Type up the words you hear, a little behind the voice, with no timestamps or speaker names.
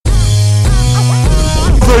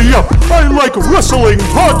Yep, I Like Wrestling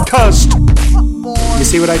podcast. You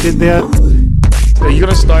see what I did there? Are you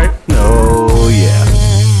gonna start? Oh, yeah.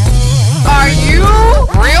 Are you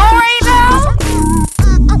real right now?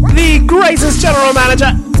 The greatest general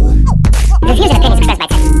manager.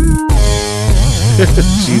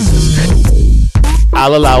 Jesus.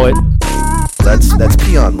 I'll allow it. That's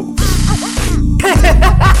peon moves.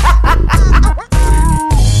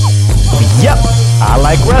 Yep, I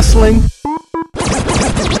like wrestling.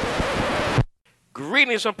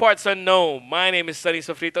 Greetings from parts unknown. My name is Sunny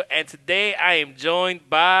Sofrito, and today I am joined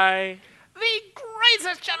by... The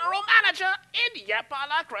greatest general manager in Yep, I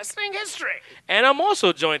Like Wrestling history. And I'm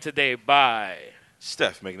also joined today by...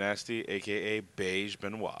 Steph McNasty, a.k.a. Beige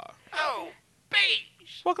Benoit. Oh,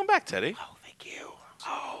 beige. Welcome back, Teddy. Oh, thank you.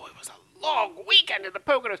 Oh, it was a long weekend in the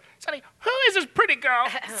Poconos. Sonny, who is this pretty girl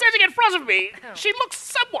sitting in front of me? She looks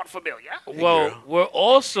somewhat familiar. Well, we're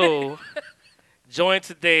also joined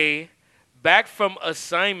today, back from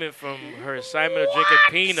assignment from her assignment of drinking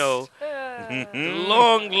Pinot, the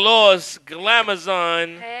long-lost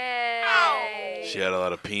Glamazon. Hey. She had a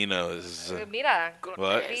lot of Pinots. Mira.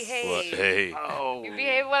 What? Behave. What? Hey. Oh. You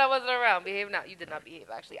behaved when I wasn't around. Behave now. You did not behave,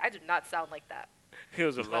 actually. I do not sound like that. It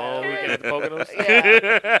was a long weekend at the Poconos.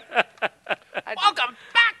 Yeah. Welcome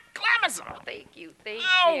back, Glamazon. Thank you. Thank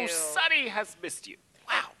Oh, you. Sunny has missed you.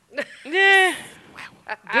 Wow. Yeah.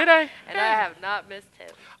 Did I? And I have not missed him.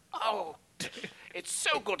 Oh, it's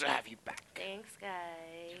so good to have you back. Thanks,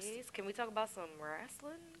 guys. Can we talk about some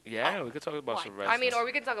wrestling? Yeah, we could talk about some wrestling. I mean, or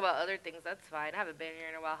we can talk about other things. That's fine. I haven't been here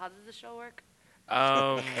in a while. How does the show work?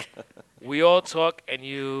 We all talk and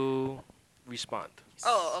you respond.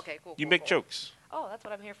 Oh, okay, cool. You cool, make cool. jokes. Oh, that's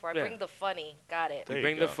what I'm here for. I Yeah. bring the funny. Got it. There you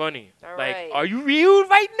Bring go. the funny. All Like, right. are you real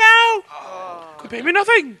right now? Oh. Could pay me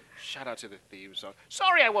nothing. Shout out to the theme song.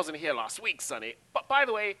 Sorry I wasn't here last week, Sonny. But by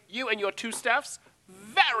the way, you and your two staffs,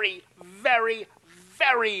 very, very,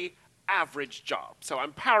 very average job. So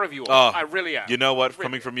I'm proud of you all. Oh, I really am. You know what? Really.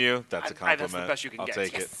 Coming from you, that's a That's the compliment. best you can I'll get.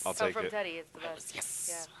 take Yes. it. I'll So take from it. Teddy, it's the best. Yes.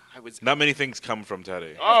 Yeah. I was. Not many things come from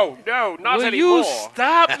Teddy. Oh no, not Will anymore. you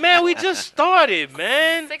stop, man? We just started,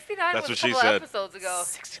 man. 69 That's was what a she couple said. episodes ago.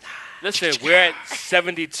 69. Listen, we're at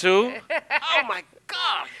 72. Oh my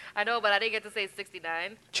God. I know, but I didn't get to say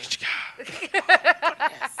 69.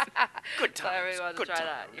 Good So I really times. wanted to Good try times.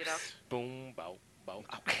 that, you know? Boom, bow, bow.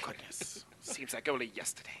 Oh goodness. Seems like only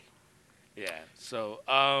yesterday. Yeah. So,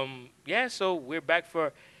 so we're back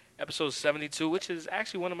for episode 72, which is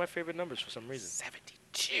actually one of my favorite numbers for some reason.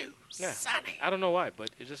 72. Yeah. Sonny. I don't know why, but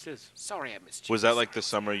it just is. Sorry I missed you. Was that like the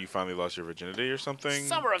summer you finally lost your virginity or something?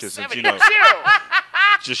 Summer of 'Cause since, 72.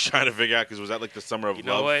 just trying to figure out, because was that like the summer of You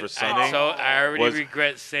know love what? for Sunny? I already Was-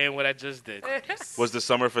 regret saying what I just did. Was the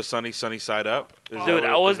summer for Sunny Side Up? Is that Dude,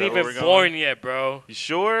 where- I is wasn't that where even we're born going? yet, bro. You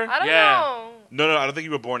sure? I don't Yeah. know. No, I don't think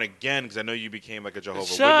you were born again, because I know you became like a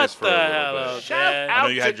Jehovah's Shut Witness for the a hell little up, bit. Shout man. I know out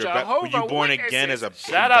you to had your were you Jehovah born again as a Witnesses.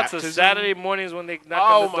 Shout out to baptism? Saturday mornings when they knock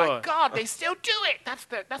Oh on the door. my God, they still do it. That's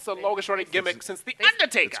the longest running gimmick since the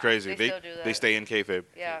Undertaker. It's crazy. They still do They that. stay in kayfabe.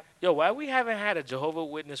 Yeah. Yo, why we haven't had a Jehovah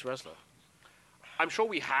Witness wrestler? I'm sure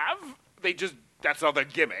we have. They just that's not their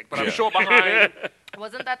gimmick, but Yeah. I'm sure behind.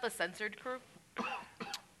 Wasn't that the censored crew?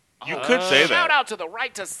 You could say Shout that. out to the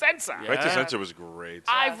Right to Censor. Yeah. Right to Censor was great.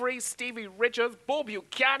 Ivory, Stevie Richards, Bull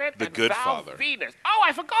Buchanan, The and Good Val Father. Venus. Oh,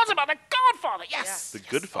 I forgot about the Godfather. Yes. The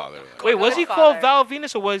Good Father. Wait, was he Godfather. called Val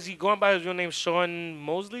Venus or was he going by his real name Sean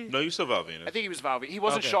Mosley? No, you still Val Venus. I think he was Val Venus. He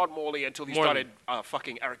wasn't Okay. Sean Morley until he Morley. started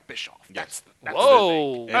fucking Eric Bischoff. Yes. That's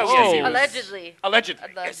Whoa. the thing. Oh, Whoa. yes, he was. Allegedly. Allegedly.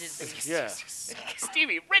 Allegedly. Yeah.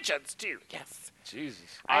 Stevie Richards, too. Yes. Jesus.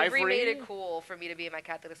 Ivory made Ivory. it cool for me to be in my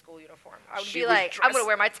Catholic school uniform. I would She be was like, I'm going dressed- to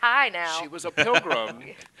wear my tie now. She was a pilgrim.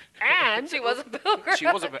 And She was a pilgrim. She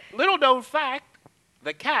was a little known fact.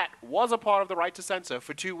 The cat was a part of the Right to Censor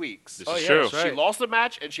for 2 weeks. This Oh, is yeah, true. that's right. She lost the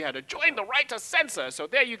match and she had to join the Right to Censor. So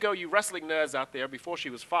there you go, you wrestling nerds out there. Before she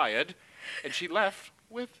was fired, and she left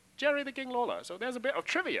with Jerry the King Lawler. So there's a bit of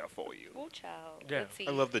trivia for you. Cool child. Yeah. Let's see.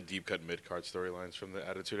 I love the deep cut mid card storylines from the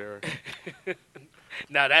Attitude Era.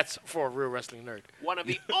 Now that's for a real wrestling nerd. One of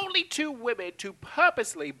the only two women to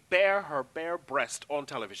purposely bare her bare breast on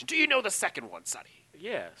television. Do you know the second one, Sonny?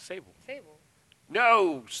 Yeah, Sable. Sable.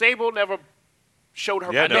 No, Sable never showed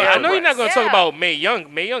her Yeah, bare no, I know you're not breast. going to talk Yeah. about Mae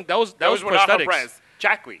Young. Mae Young, that was Those were not her prosthetics. breasts.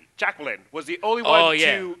 Jacqueline was the only Oh, one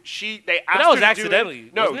yeah. to they asked that was her to accidentally, do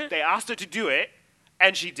it. No, wasn't it? they asked her to do it,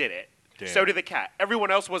 and she did it. Damn. So did the cat. Everyone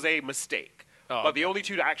else was a mistake. Oh, but the only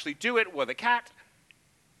two to actually do it were the cat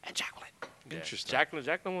and Jacqueline. Yeah. Interesting.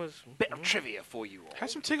 Jacqueline was. Bit of trivia for you all. Have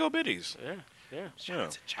some Tiggo bitties. Yeah, yeah. Yeah.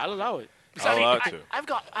 It's a I'll allow it. Sonny, allowed to.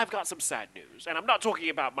 I've got some sad news, and I'm not talking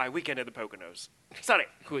about my weekend in the Poconos. Sonny,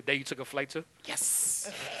 Who, that you took a flight to? yes,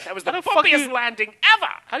 that was the How the fuck bumpiest you- landing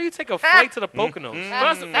ever. How do you take a flight to the Poconos?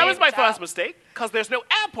 That was my Child. first mistake, because there's no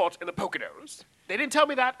airport in the Poconos. They didn't tell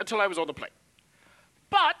me that until I was on the plane.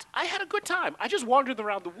 But I had a good time. I just wandered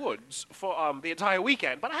around the woods for the entire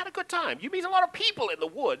weekend, but I had a good time. You meet a lot of people in the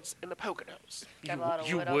woods in the Poconos. Got a lot of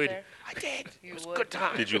you wood would. out there. I did. You It was a would. good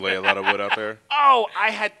time. Did you lay a lot of wood out there? Oh, I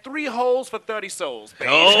had 3 holes for 30 souls.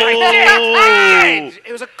 Baby. Oh. I did.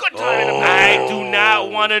 It was a good time in the I do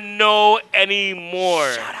not want to know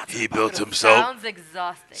anymore. He built himself. Sounds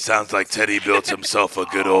exhausting. Sounds like Teddy built himself a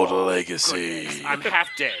good old legacy. I'm half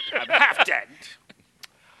dead. I'm half dead.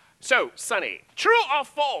 So, Sonny, true or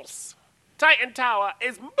false? Titan Tower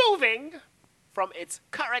is moving from its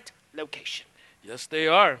current location. Yes, they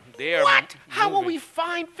are. They are. What? How will moving. we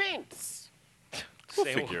find Vince? We'll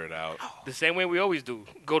Same- figure it out. The same way we always do.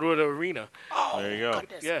 Go to the arena. There you go.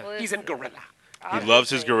 Goodness. Yeah. He's in Gorilla. He loves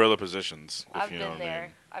his gorilla positions. If I've you know been what I there.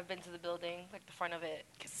 mean. I've been to the building, like the front of it,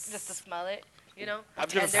 just to smell it. You know. I've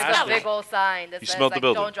And driven there's past a big it. old sign that You says smelled the like,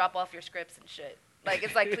 building. "Don't drop off your scripts and shit." Like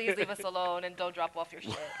it's like, please leave us alone and don't drop off your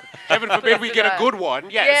shit. Heaven forbid we do get a that. good one.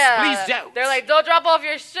 Yes, yeah. please don't. They're like, don't drop off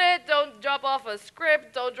your shit. Don't drop off a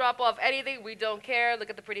script. Don't drop off anything. We don't care. Look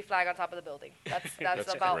at the pretty flag on top of the building. That's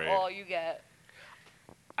That's about great. all you get.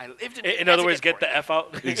 I lived in In other words, get Connecticut the F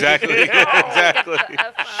out. Exactly. exactly. The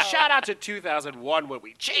F out. Shout out to 2001 when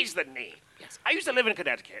we changed the name. Yes, I used to live in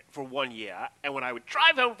Connecticut for 1 year, and when I would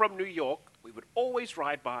drive home from New York, we would always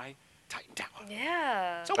ride by Titan Tower.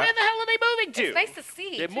 Yeah. So where the hell are they moving to? It's nice to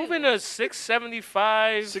see. They're too. moving to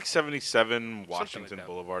 675. 677 Washington that.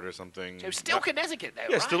 Boulevard or something. So still Connecticut, though,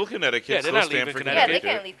 Yeah, right? still Connecticut. Yeah, they're still not leaving Stamford, Yeah, they Connecticut.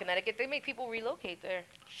 can't leave Connecticut. They make people relocate there.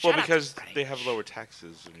 Well, Shout out to because Connecticut. they have lower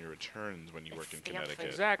taxes in your returns when you work in Stanford. Connecticut.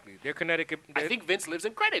 Exactly. They're Connecticut. I think Vince lives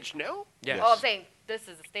in Greenwich, no? Yes. Oh, I'm saying this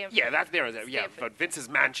is a Stanford. Yeah, that's there. Yeah, Stanford. but Vince's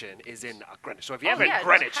mansion is in Greenwich. So if you're Oh, ever yeah, in it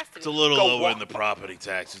Greenwich, has to It's a be. little Go lower walk. in the property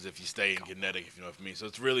taxes if you stay in Connecticut, if you know what I mean. So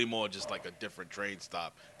it's really more just like a different train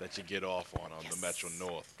stop that you get off on the Metro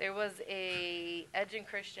North. There was a Edge and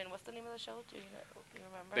Christian. What's the name of the show? Do you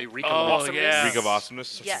remember? they reek Oh, of awesomeness. yeah. League of Awesomeness,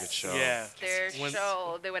 such a Yes. good show. Yeah. Their When-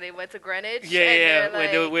 show. When they went to Greenwich. Yeah, and yeah. they're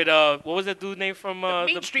When they were like- with what was that dude name from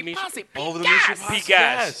Mean Street Mean Posse. Oh, the Pete Mean Street Gas. Posse. Pete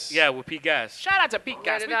Gas. Yes. Yeah, with Pete Gas. Shout out to Pete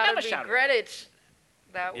Gas. Let We it out never of shouted. Greenwich.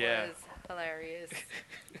 That Yeah. was hilarious.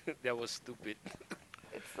 That was stupid.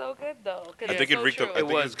 It's so good though. 'cause I it's think it so reeked of. true. I think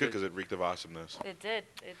it was was good good. because it reeked of awesomeness. It did.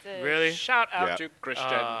 It did. Really? Shout out Yeah. to Christian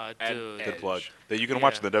Ah, and dude. Edge. Good plug. That you can Yeah.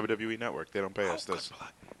 watch on the WWE Network. They don't pay us this.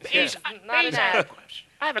 Beige, Not Beige, an I have a ad. question.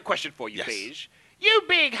 I have a question for you, Yes. Beige. You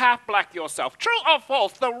being half black yourself, true or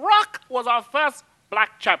false? The Rock was our first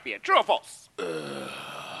black champion. True or false?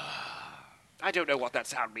 I don't know what that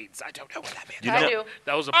sound means. I don't know what that means. I do.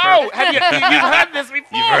 That was a burp. Oh, have you've heard this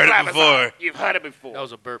before? You've heard it Glamazon. before. You've heard it before. That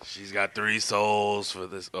was a burp. She's got 3 souls for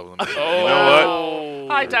this. Oh, let me Oh. You know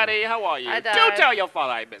Hi, Daddy. How are you? Hi, Do Dad. tell your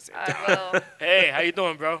father I miss him. I will. Hey, how you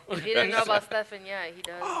doing, bro? He didn't know about Stefan yet. He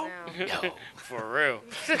does Oh, now. For real.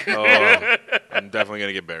 what? Oh, I'm definitely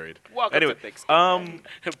gonna get buried. Welcome Anyway, to Thanksgiving.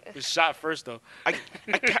 Was shot first though.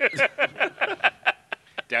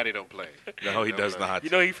 Daddy don't play. No, he does not. You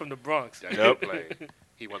know he from the Bronx. Daddy Nope. don't play.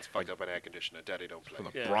 He once fucked up an air conditioner. Daddy don't play.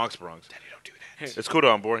 Yeah. Bronx. Daddy don't do that. It's cool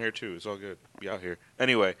though. I'm born here too. It's all good. Be out here.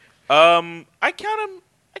 Anyway, I count him.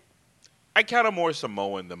 I count him more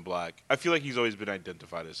Samoan than black. I feel like he's always been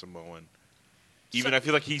identified as Samoan. Even I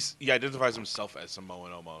feel like he identifies himself as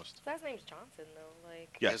Samoan almost. His last name's Johnson though.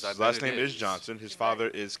 Like Yes, Yes, I his bet last it name is is. Johnson. His father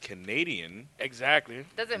is Canadian. Exactly.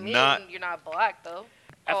 doesn't mean Not- you're not black though.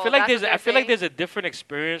 I Oh, feel like that's there's what I they're feel like saying? there's a different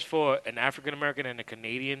experience for an African American and a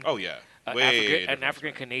Canadian. Oh yeah, an way different African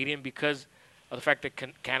experience. Canadian because of the fact that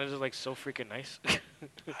Canada's like so freaking nice.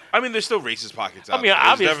 I mean, there's still racist pockets I out mean, there. There's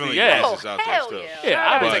obviously, definitely yeah. racists Oh, out there hell still. yeah.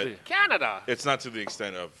 yeah, But- obviously. Canada. It's not to the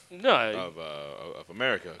extent of No, of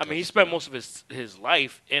America. I mean he 'cause, spent you know, most of his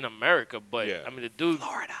life in America, but Yeah. I mean the dude.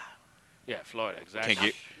 Florida. Yeah, Florida, exactly. Can't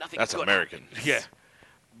get. Nothing That's good American. Yeah,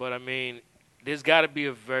 but I mean, there's got to be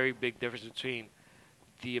a very big difference between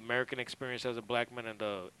the American experience as a black man and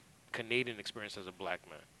the Canadian experience as a black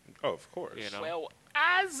man. Oh, of course. You know? Well,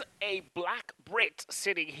 as a black Brit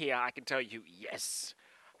sitting here, I can tell you yes.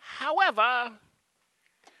 However,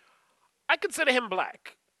 I consider him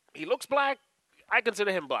black. He looks black. I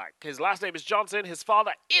consider him black. His last name is Johnson. His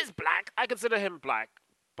father is black. I consider him black.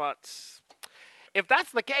 But if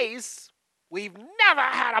that's the case, we've never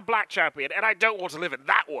had a black champion, and I don't want to live in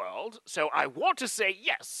that world. So I want to say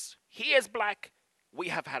yes, he is black. We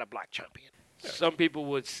have had a black champion. some people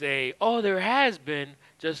would say, "Oh, there has been,"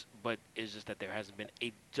 but it's just that there hasn't been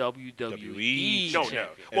a WWE No, champion. no.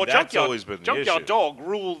 And Well, that's always been the Junkyard issue. Dog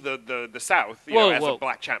ruled the South Well, as well, a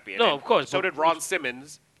black champion. no, and of course, So but- did Ron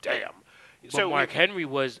Simmons. Damn. But Mark Henry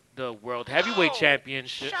was the world heavyweight champion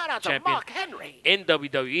Shout out to Mark Henry. in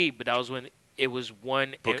WWE, but that was when it was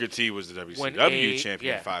one. Booker T was the when WCW a-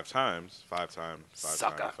 champion yeah. 5 times. 5 times. 5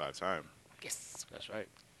 Sucker. times. 5 times. Yes. That's right.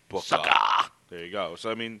 Booker. Sucker. There you go. So,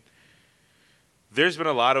 I mean, there's been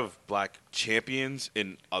a lot of black champions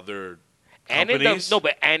in other And in companies.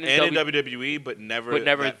 in in WWE, but never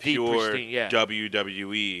that the pure pristine, yeah.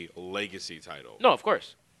 WWE legacy title. No, of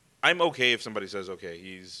course. I'm okay if somebody says, okay,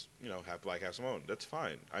 he's, half black, half Samoan. That's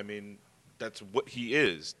fine. I mean, that's what he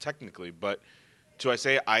is, technically. But do I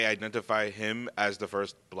say I identify him as the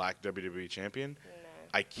first black WWE champion? No.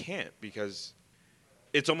 I can't, because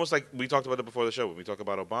it's almost like we talked about it before the show. When we talk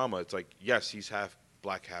about Obama, it's like, yes, he's half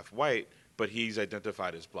black, half white, but he's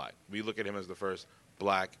identified as black. We look at him as the first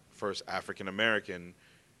black, first African-American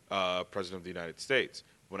president of the United States.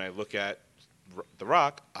 When I look at The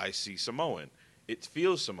Rock, I see Samoan. It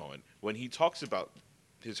feels Samoan. When he talks about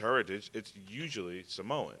his heritage, it's usually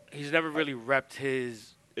Samoan. He's never really repped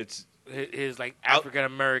his like African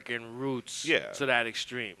American roots Yeah. to that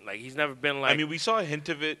extreme. Like he's never been like. I mean, we saw a hint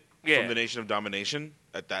of it Yeah. from the Nation of Domination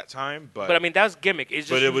at that time, but I mean that was gimmick. It's just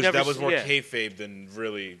but it you've was never that was seen- more yeah. kayfabe than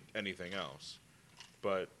really anything else.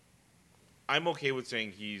 But I'm okay with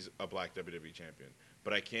saying he's a black WWE champion,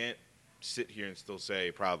 but I can't sit here and still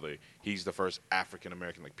say proudly he's the first African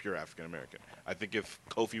American, like pure African American. I think if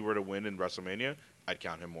Kofi were to win in WrestleMania, I'd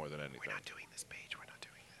count him more than anything. We're not doing this, Paige. We're not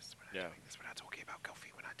doing this. We're not Yeah. doing this. We're not talking about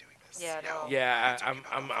Kofi. We're not doing this. Yeah, no. Yeah,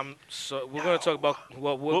 I'm. So we're gonna talk about.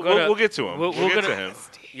 Well, We'll get to him. We'll get to him.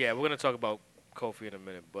 Yeah, we're gonna talk about Kofi in a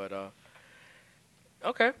minute, but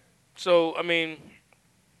okay. So I mean,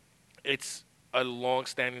 it's a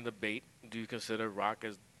long-standing debate. Do you consider Rock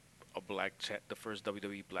as a black champ, the first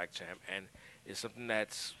WWE black champ, and it's something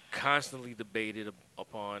that's constantly debated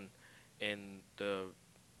upon in the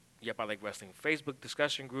Yep I Like Wrestling Facebook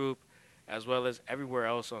discussion group, as well as everywhere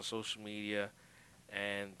else on social media.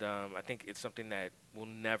 And I think it's something that will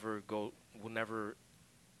never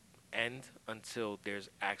end until there's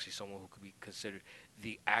actually someone who could be considered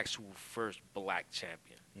the actual first black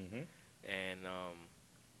champion. Mhm.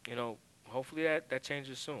 And hopefully that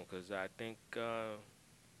changes soon, because I think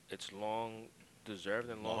it's long deserved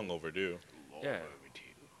and Long overdue. yeah,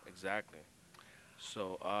 exactly.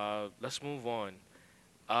 So let's move on.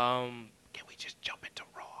 Can we just jump into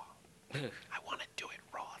Raw? I want to do it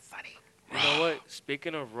Raw, Sonny. You know what?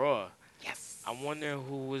 Speaking of Raw, Yes. I'm wondering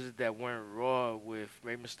who was it that went Raw with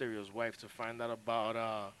Rey Mysterio's wife to find out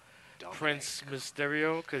about Prince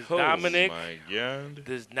Mysterio, because Dominic Oh my God.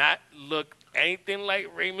 does not look anything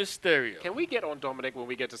like Rey Mysterio. Can we get on Dominic when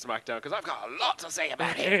we get to SmackDown? Because I've got a lot to say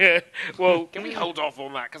about it. well, Can we hold off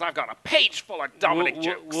on that? Because I've got a page full of Dominic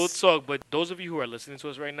jokes. We'll talk, but those of you who are listening to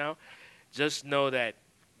us right now, just know that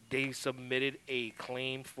they submitted a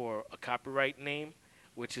claim for a copyright name,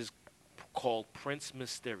 which is called Prince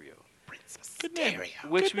Mysterio. Prince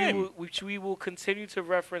Mysterio. Which we will continue to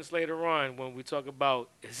reference later on when we talk about,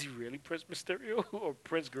 is he really Prince Mysterio or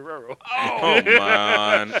Prince Guerrero? Oh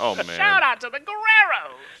man. Oh man. Shout out to the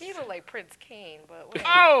Guerrero. He looked like Prince Kane, but whatever.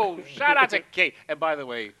 Oh, shout out to Kate. And by the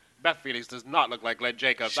way, Beth Phoenix does not look like Glenn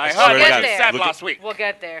Jacobs. I swear heard to what God, you said look at- last week. We'll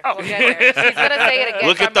get there. Oh. We'll get there. She's gonna say it again.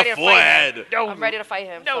 Look so at I'm the ready to fight him. forehead. No, I'm ready to fight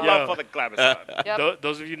him. no so. love for the Glamazon. Yep.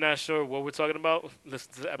 Those of you not sure what we're talking about,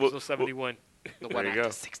 listen to episode Well, 71. The There one you after go.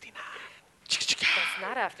 69. It's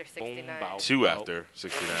not after Boom, 69. bow. 2 after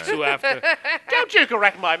 69. Two after. Don't you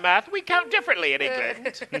correct my math. We count differently in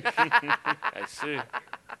England. I see.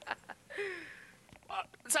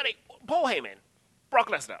 Sonny, Paul Heyman, Brock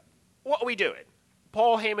Lesnar. What are we doing?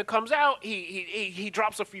 Paul Heyman comes out. He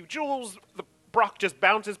drops a few jewels. The Brock just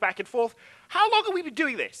bounces back and forth. How long have we been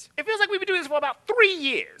doing this? It feels like we've been doing this for about 3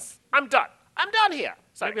 years. I'm done. I'm done here.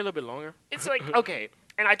 Sonny. Maybe a little bit longer. It's like, okay,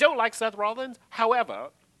 and I don't like Seth Rollins. However,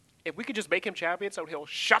 if we could just make him champion so he'll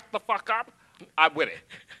shut the fuck up, I'm with it.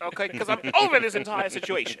 Okay? Because I'm over this entire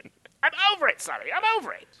situation. I'm over it, Sonny. I'm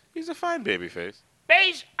over it. He's a fine babyface.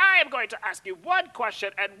 Beige, I am going to ask you one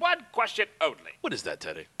question and one question only. What is that,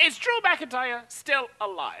 Teddy? Is Drew McIntyre still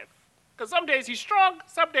alive? Because some days he's strong,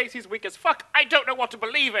 some days he's weak as fuck. I don't know what to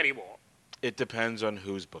believe anymore. It depends on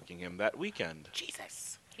who's booking him that weekend.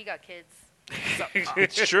 Jesus. He got kids.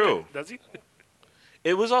 It's true. Does he?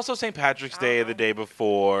 It was also St. Patrick's Day the day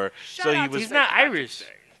before, so he was He's not Irish.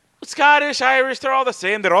 Scottish, Irish. They're all the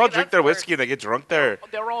same. They all drink that's their worse. whiskey and they get drunk there.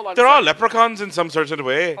 They're all They're all unsettled. leprechauns in some certain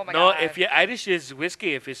way. Oh my No, God. if you're Irish, it's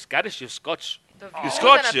whiskey. If it's Scottish, you're Scotch. The The views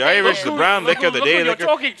Scotch, and the Irish, the opinions. brown liquor, the look day who you're liquor.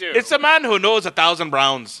 talking to. It's a man who knows 1,000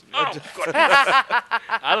 browns. Oh, good.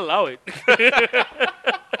 I'll allow it.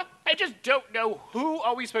 I just don't know who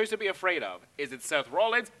are we supposed to be afraid of. Is it Seth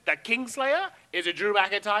Rollins, the Kingslayer? Is it Drew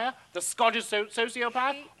McIntyre, the Scottish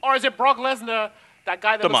sociopath? Or is it Brock Lesnar, that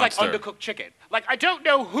guy that The looks monster. like undercooked chicken? Like, I don't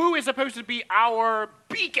know who is supposed to be our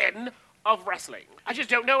beacon of wrestling. I just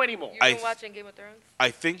don't know anymore. You've I been th- watching Game of Thrones?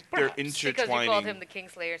 I think they're Because you called him intertwining. the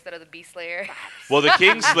Kingslayer instead of the Beastslayer. Well, the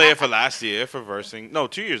Kingslayer for last year for versing. No,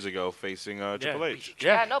 2 years ago facing Triple H.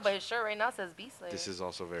 Yeah, no, but his shirt right now says Beastslayer. This is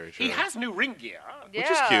also very true. He has new ring gear. yeah.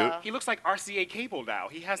 which is cute. He looks like RCA Cable now.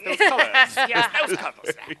 He has those colors. He has those colors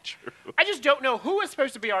now. Very true. I just don't know who is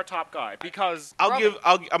supposed to be our top guy because I'm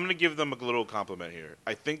Roman. going to give them a little compliment here.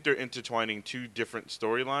 I think they're intertwining 2 different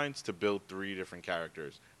storylines to build 3 different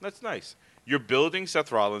characters. That's nice. You're building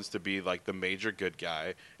Seth Rollins to be like the major good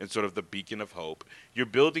guy and sort of the beacon of hope. You're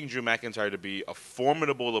building Drew McIntyre to be a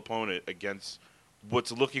formidable opponent against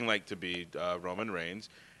what's looking like to be Roman Reigns.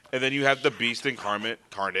 And then you have the beast incarnate,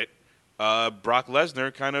 Brock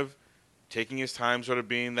Lesnar, kind of taking his time sort of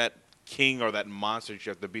being that king or that monster that you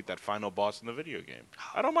have to beat, that final boss in the video game.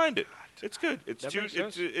 I don't mind it. It's good. That makes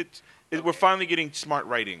sense. We're finally getting smart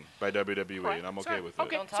writing by WWE, and I'm okay with it.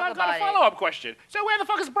 Okay, Don't so talk I've got a about it. follow-up question. So where the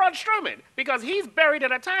fuck is Braun Strowman? Because he's buried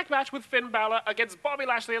in a tag match with Finn Balor against Bobby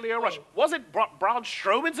Lashley and Leo Rush. Wasn't Braun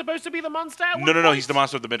Strowman supposed to be the monster at one No, point? he's the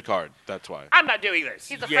monster of the mid card. That's why. I'm not doing this.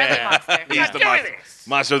 He's a Yeah. friendly monster. I'm He's not the doing monster, this.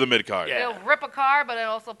 monster of the mid card. Yeah. He'll rip a car, but then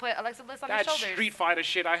also put Alexa Bliss on his That shoulders. Street Fighter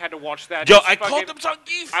shit, I had to watch that. Yo, It's I fucking- called him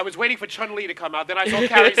Zangief. I was waiting for Chun-Li to come out. Then I saw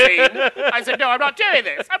Kairi Sane. I said, no, I'm not doing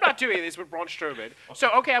this. I'm not doing this with Braun Strowman. So,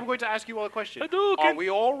 okay, I'm going to ask you all a question. Are we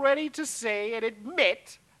all ready to say and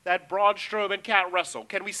admit that Braun Strowman can't wrestle?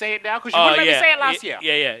 Can we say it now? Because you wouldn't let me say it last year.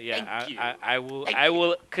 Yeah. Thank you. I will. Thank I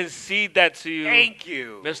will concede that to you, Thank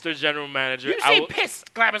you. Mr. General Manager. You I seem will,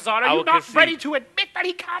 pissed, Glamazon. I Are you will not concede. ready to admit that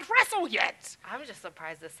he can't wrestle yet? I'm just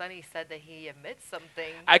surprised that Sonny said that he admits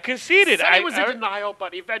something. I conceded. Sonny I was in denial,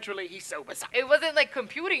 but eventually he sobers up. It wasn't like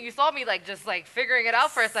computing. You saw me like just like figuring it out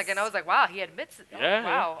for a second. I was like, wow, he admits it. Oh, Yeah,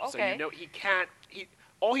 wow, So okay. you know he can't.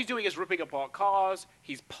 All he's doing is ripping apart cars.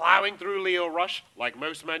 He's plowing through Leo Rush like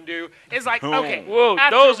most men do. It's like, okay. Whoa,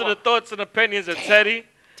 after those a are the while- thoughts and opinions of Teddy,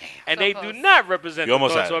 and So they close. do not represent You the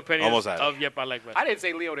almost thoughts had or it. opinions Almost had it. of Yep, I Like I Wrestling. didn't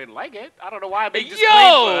say Leo didn't like it. I don't know why I'm being Yo! disclaimed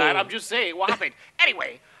for that. I'm just saying what happened.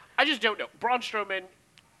 Anyway, I just don't know. Braun Strowman,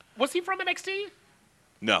 was he from NXT?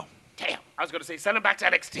 No. Damn, I was going to say send him back to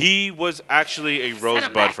NXT. He was actually a him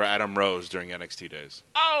rosebud back. for Adam Rose during NXT days.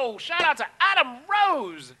 Oh, shout out to Adam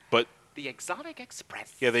Rose, But the Exotic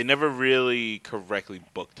Express. yeah, they never really correctly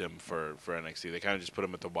booked him for NXT. They kind of just put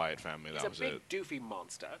him with the Wyatt family. He's That a was big it. doofy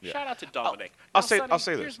monster. Yeah. Shout out to Dominic. I'll Now, say- Sonny, I'll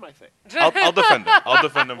say here's this. my thing. I'll defend him. I'll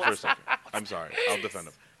defend him for a second. I'm sorry. I'll defend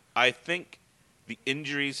him. I think the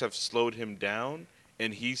injuries have slowed him down,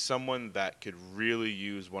 and he's someone that could really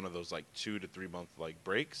use one of those like 2 to 3 month like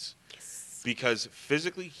breaks. Because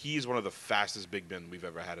physically, he's one of the fastest big men we've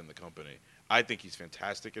ever had in the company. I think he's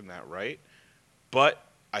fantastic in that right, but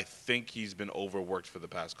I think he's been overworked for the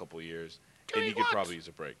past couple of years, and Doing he could what? probably use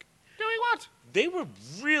a break. Doing what? They were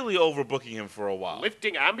really overbooking him for a while.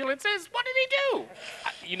 Lifting ambulances? What did he do?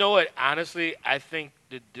 You know what? Honestly, I think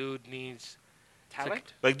the dude needs.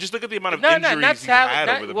 Talent? Like, just look at the amount of No, injuries not he's talent. had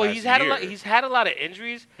not- over the well, past he's had year. a lot. He's had a lot of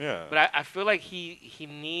injuries. Yeah. But I feel like he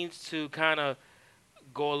needs to kind of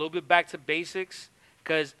go a little bit back to basics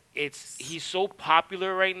because he's so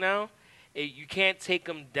popular right now. You can't take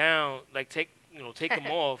him down, like take him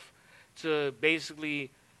off to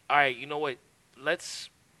basically, all right, you know what? Let's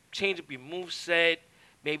change up your move set.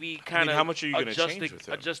 Maybe kind of how much are you gonna adjust change the with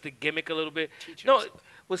him? adjust the gimmick a little bit. Teach No, yourself.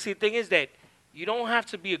 well, see, the thing is that you don't have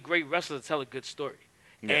to be a great wrestler to tell a good story.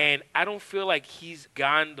 Yeah. And I don't feel like he's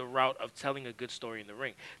gone the route of telling a good story in the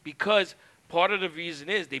ring because part of the reason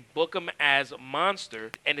is they book him as a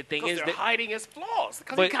monster, and the thing Because is they're that hiding his flaws.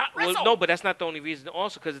 Because he but can't wrestle. no, but that's not the only reason.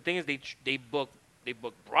 Also, because the thing is they book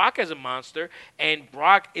Brock as a monster, and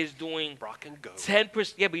Brock is doing Brock and go.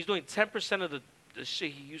 10%. Yeah, but he's doing 10% of the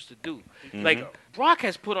shit he used to do. Like Brock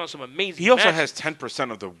has put on some amazing. He also matches. has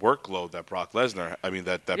 10% of the workload that Brock Lesnar,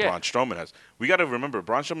 that Yeah. Braun Strowman has. We got to remember,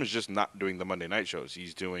 Braun Strowman is just not doing the Monday night shows.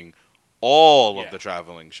 He's doing all Yeah. of the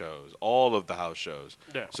traveling shows, all of the house shows.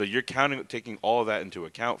 Yeah. So you're taking all of that into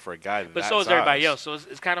account for a guy But that so is size. everybody else. So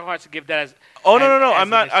it's kind of hard to give that as. Oh, as, no. as I'm an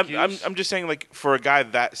not. excuse. I'm just saying, like, for a guy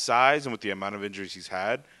that size and with the amount of injuries he's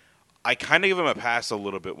had, I kind of give him a pass a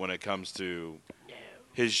little bit when it comes to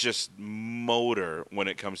his just motor when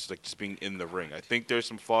it comes to like just being in the ring. I think there's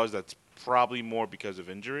some flaws that's probably more because of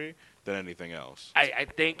injury than anything else. I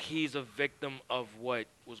think he's a victim of what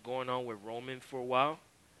was going on with Roman for a while.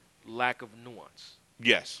 lack of nuance.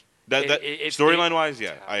 Yes. That If storyline-wise,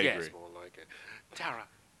 yeah, I Yeah. agree. It's more like it. Tara,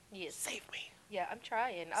 Yes. save me. Yeah, I'm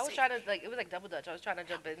trying. I was Save trying to it was like double dutch. I was trying to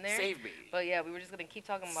jump in there. Save me. But yeah, we were just gonna keep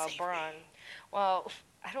talking about Save Braun. Well,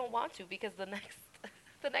 I don't want to because the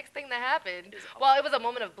next thing that happened. Well, it was a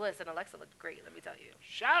moment of bliss, and Alexa looked great. Let me tell you.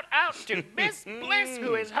 Shout out to Miss Bliss,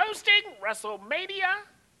 who is hosting WrestleMania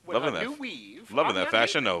with Loving a that. new weave. Loving on that her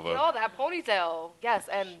Fashion new- Nova. Oh, that ponytail. Yes,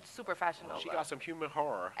 and super Fashion Nova. She got some human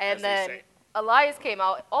horror. and as they then say. Elias came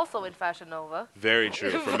out also in Fashion Nova. Very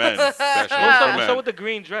true for men. Fashion What's Nova for up, men. so with the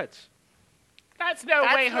green dreads? That's no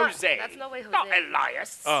That's way, not- Jose. that's no way, Not Jose.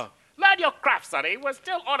 Elias. Oh. Learn your craft, Sonny. We're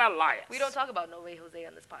still on Elias. We don't talk about No Way Jose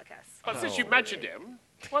on this podcast. But since you mentioned him,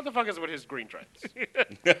 what the fuck is with his green dreads? He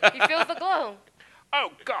feels the glow.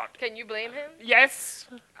 Oh, God. Can you blame him? Yes.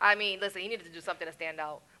 I mean, listen, he needed to do something to stand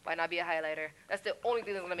out. Why not be a highlighter? That's the only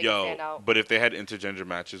thing that's gonna make him stand Yo, out. but if they had intergender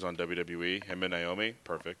matches on WWE, him and Naomi,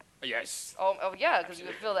 perfect. Yes. Oh yeah, because you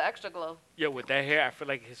would feel the extra glow. Yo, with that hair, I feel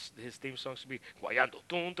like his theme song should be Guayando.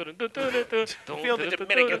 Feel the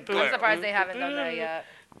Dominican glow. I'm surprised they haven't done that yet.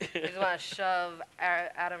 They just want to shove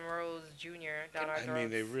Adam Rose Jr. down our I throats. mean,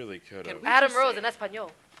 they really could have. we Adam just Rose say- in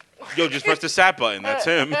Espanol. Yo, just press the sat button. That's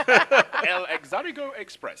him. El Exotico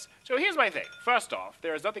Express. So here's my thing. First off,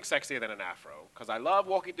 there is nothing sexier than an afro, because I love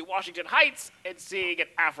walking through Washington Heights and seeing an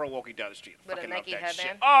afro walking down the street. With a Fucking love Nike that shit.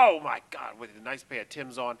 headband? Oh my God, with a nice pair of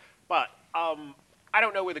Timbs on. But I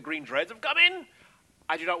don't know where the green dreads have come in.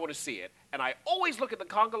 I do not want to see it. And I always look at the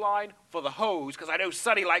conga line for the hose, because I know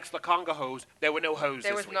Sonny likes the conga hose. There were no hose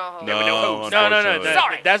There this was week. no hose. There were no No, hose. No. Unfortunately.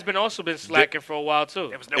 Sorry. That's been also been slacking for a while too.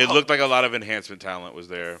 There was no It hose. looked like a lot of enhancement talent was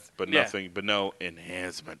there, but Yeah. nothing, but no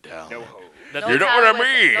enhancement talent. No hose. No You know what talent I with-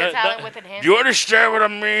 mean? No That- talent that- with enhancement. You understand what I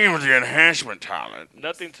mean with the enhancement talent?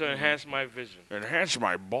 Nothing to enhance my vision. Enhance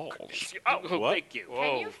my balls. Oh, What? thank you. Whoa.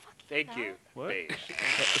 Can you fucking Thank you. What? Beige.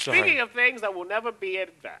 Sorry. Speaking of things that will never be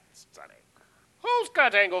advanced, Sonny. Who's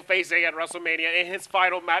Kurt Angle facing at WrestleMania in his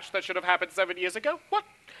final match that should have happened 7 years ago? What?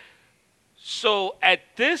 So at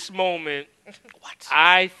this moment, What?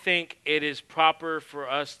 I think it is proper for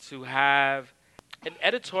us to have an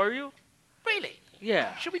editorial. Really?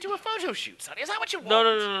 Yeah. Should we do a photo shoot, Sonny? Is that what you want?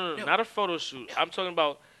 No, No. not a photo shoot. I'm talking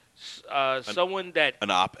about someone that An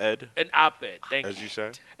op-ed, an op-ed. Thank as you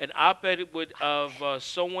say. An op-ed would of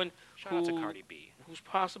someone Shout out to Cardi B. who's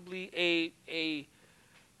possibly a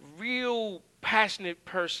real passionate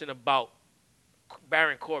person about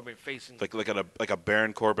Baron Corbin facing. Like a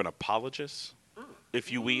Baron Corbin apologist,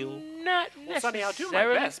 if you will. Not Well, Sonny, I'll do my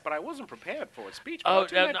necessarily. best, but I wasn't prepared for a speech. but Oh, I'll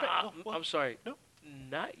do no, my no, best. I'm sorry. No.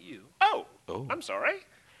 Not you. Oh, Oh. I'm sorry.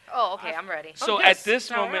 Oh, okay, I'm ready. So yes, at this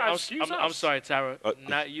Tara, moment, excuse I'm us. sorry, Tara. Uh,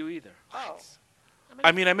 not you either. Oh.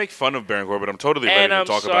 I mean, I make fun of Baron Corbin. I'm totally ready And to I'm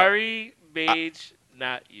talk sorry, Paige,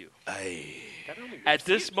 not you. about. That only At makes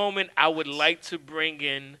this you- moment, I would like to bring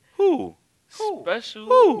in Who?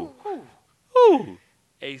 special Who?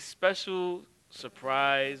 a special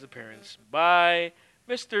surprise appearance by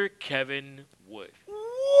Mr. Kevin Wood.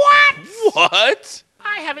 What?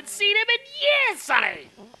 I haven't seen him in years, Sonny.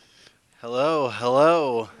 Hello.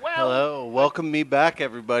 Well- Hello. Welcome me back,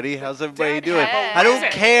 everybody. How's everybody Dad, doing? how I don't is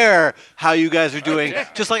it? care how you guys are doing.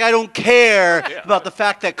 Just like I don't care about the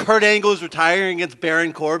fact that Kurt Angle is retiring against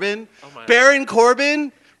Baron Corbin. my- Baron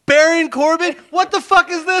Corbin? Baron Corbin? What the fuck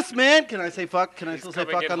is this, man? Can I say fuck? Can I still say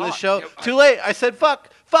coming fuck in on this hot. show? Yeah, Too late. I said fuck.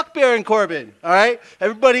 Fuck Baron Corbin. All right?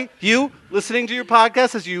 Everybody, you listening to your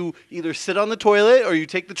podcast as you either sit on the toilet or you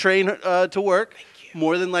take the train to work,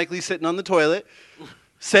 more than likely sitting on the toilet.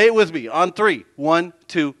 Say it with me on 3. 1,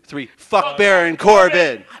 2, 3. Fuck Baron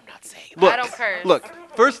Corbin. I'm not saying Look, I don't curse. Look,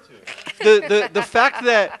 first, the fact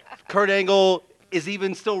that Kurt Angle is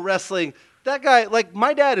even still wrestling, that guy, like,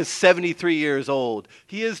 my dad is 73 years old.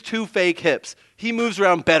 He has 2 fake hips. He moves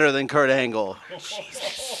around better than Kurt Angle.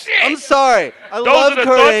 I'm sorry. I Those love are the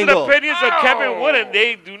Kurt thoughts Angle. and opinions of Kevin Wood, and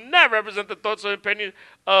they do not represent the thoughts and opinions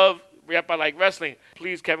of Rap I Like Wrestling.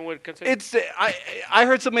 Please, Kevin Wood, continue. It's I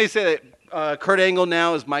heard somebody say that Kurt Angle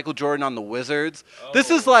now is Michael Jordan on the Wizards. This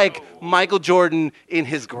is like Michael Jordan in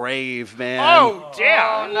his grave, man. Oh, dear.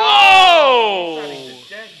 Whoa!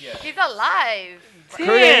 He's alive. Kurt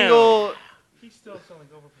Damn. Angle.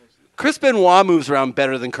 Chris Benoit moves around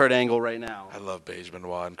better than Kurt Angle right now. I love Beige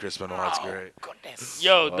Benoit and Chris Benoit. It's great. Goodness.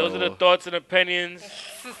 Yo, those are the thoughts and opinions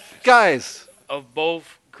Guys, of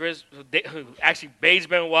both actually Beige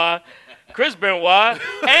Benoit, Chris Benoit,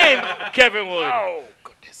 and Kevin Wood. Oh,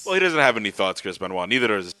 goodness. Well, he doesn't have any thoughts, Chris Benoit. Neither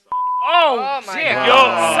does. Oh, my dear.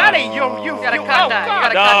 God. Sonny, you gotta oh, cut that. You God.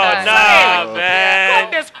 gotta No, cut that. nah, man.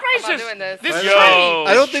 Goodness I'm gracious. not doing this. This Yo. train.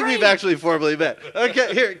 I don't think we've actually formally met.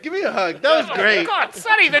 Okay, here, give me a hug. That was great. God,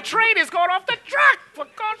 Sonny, the train is going off the track, for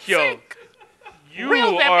God's Yo, sake. you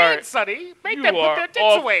Reel them are in, Sonny. Make you them put are their dicks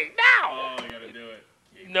off- away. Now. Oh, you gotta do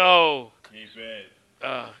it. no. Keep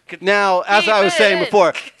it. Now, as I was saying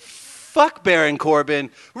before, fuck Baron Corbin.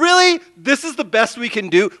 Really? This is the best we can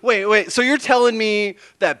do? Wait. So you're telling me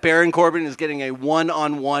that Baron Corbin is getting a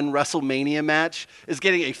one-on-one WrestleMania match, is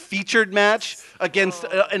getting a featured match against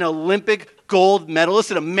an Olympic gold medalist,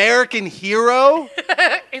 an American hero?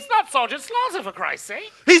 It's not Sergeant Slaughter, for Christ's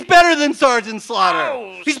sake. He's better than Sergeant Slaughter.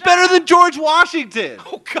 Oh, He's better than George Washington.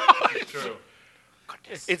 Oh, God. True.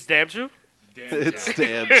 It's damn true. It's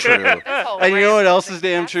damn true. whole And you know what rant else is is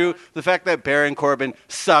damn true? The fact that Baron Corbin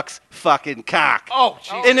sucks fucking cock. Oh,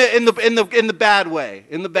 jeez. In the bad way.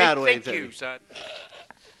 In the bad way. Thank you, son.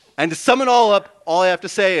 And to sum it all up, all I have to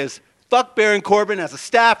say is fuck Baron Corbin as a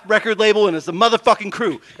staff, record label, and as a motherfucking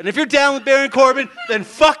crew. And if you're down with Baron Corbin, then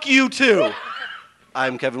fuck you too.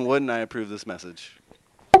 I'm Kevin Wood, and I approve this message.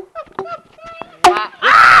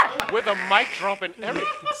 With a mic drop and everything.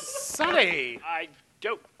 Sonny, I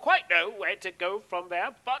don't quite know where to go from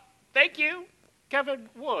there, but thank you, Kevin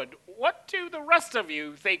Wood. What do the rest of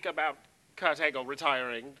you think about Kurt Angle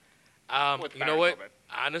retiring? With You Baron know what? Corbin?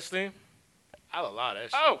 Honestly, I'll allow that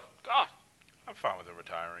shit. Oh, God. I'm fine with him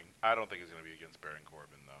retiring. I don't think it's going to be against Baron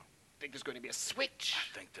Corbin, though. I think there's going to be a switch.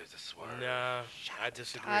 I think there's a swerve. Nah, I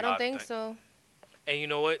disagree. I don't think so. And you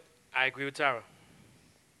know what? I agree with Tara.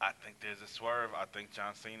 I think there's a swerve. I think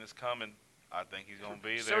John Cena's coming. I think he's going to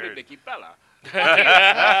be So there. did Nikki Bella. What do you think,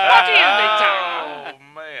 Tara?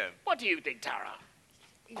 Oh, man. What do you think, Tara?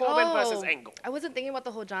 Corbin versus Angle. I wasn't thinking about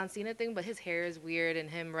the whole John Cena thing, but his hair is weird, and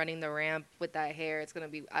him running the ramp with that hair, it's gonna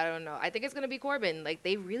be. I don't know. I think it's gonna be Corbin. Like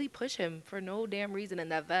they really push him for no damn reason in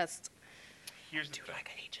that vest. Here's the thing. Like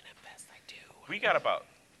an agent at best, I do. We got about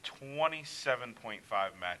 27.5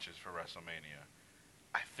 matches for WrestleMania.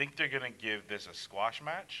 I think they're going to give this a squash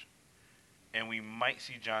match, and we might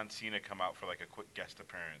see John Cena come out for like a quick guest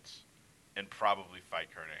appearance and probably fight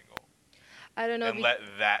Kurt Angle. I don't know. And let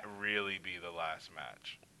that really be the last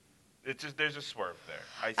match. It's just there's a swerve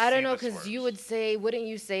there. I don't see know, the because you swerves. wouldn't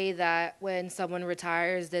you say that when someone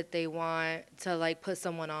retires that they want to like put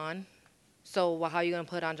someone on? So how are you gonna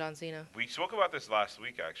put on John Cena? We spoke about this last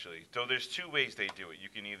week, actually. So there's two ways they do it. You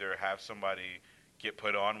can either have somebody get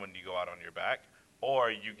put on when you go out on your back, or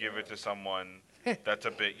you give it to someone that's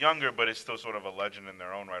a bit younger, but is still sort of a legend in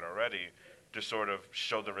their own right already, to sort of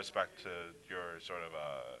show the respect to your sort of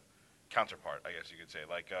counterpart, I guess you could say,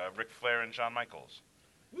 like Ric Flair and Shawn Michaels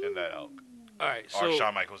in that elk. All right, Or so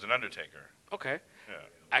Shawn Michaels and Undertaker. okay, Yeah.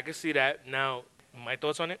 I can see that. Now, my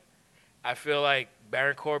thoughts on it. I feel like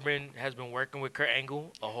Baron Corbin has been working with Kurt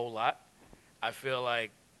Angle a whole lot. I feel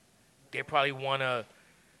like they probably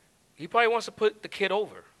he probably wants to put the kid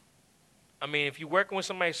over. I mean, if you're working with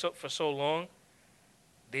somebody for so long,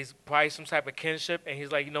 there's probably some type of kinship, and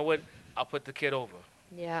he's like, you know what, I'll put the kid over.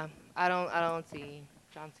 Yeah, I don't see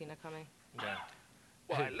John Cena coming. Yeah.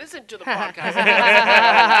 Well, I listened to the podcast.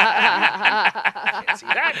 Can't see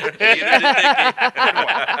that.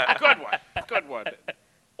 Good one.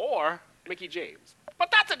 Or Mickey James.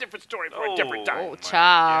 But that's a different story for a different time. Oh,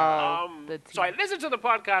 child. So I listened to the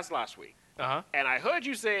podcast last week, Uh-huh. and I heard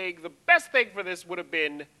you saying the best thing for this would have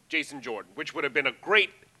been Jason Jordan, which would have been a great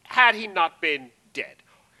had he not been dead.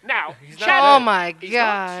 Now, Oh my He's not-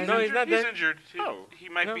 God. No, he's not He's dead. injured. Oh. He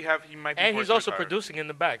might No. be And forced he's to also retire. producing in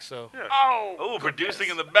the back, so. Yeah. Oh, Oh, producing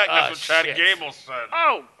in the back. That's Ah, what Chad shit. Gable said.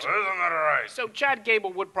 oh. Isn't that right? So Chad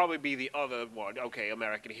Gable would probably be the other one. Okay,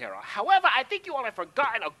 American Hero. However, I think you all have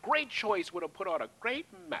forgotten a great choice would have put on a great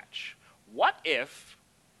match. What if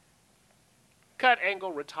Kurt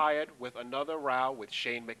Angle retired with another row with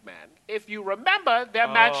Shane McMahon? If you remember their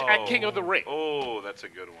match at King of the Ring. Oh, that's a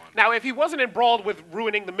good one. Now, if he wasn't embroiled with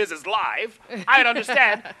ruining the Miz's live, I'd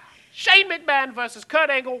understand. Shane McMahon versus Kurt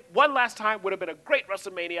Angle one last time would have been a great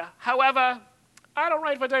WrestleMania. However, I don't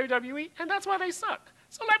write for WWE, and that's why they suck.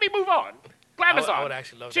 So let me move on. Glamazon, I would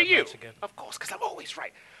actually love to that you. match again. Of course, because I'm always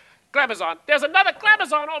right. Glamazon, there's another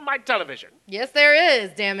Glamazon on my television. Yes, there is.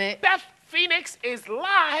 Damn it. Beth Phoenix is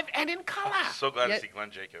live and in color. So glad Yeah. to see Glenn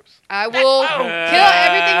Jacobs. I will kill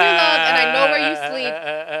everything you love, and I know where you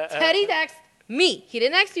sleep. Teddy texted me. He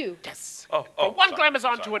didn't text you. Yes. Oh, From one sorry,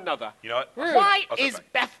 Glamazon to sorry. another. You know what? Rude. Why I'll step is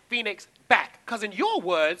back. Beth Phoenix back? Because in your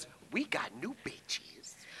words, we got new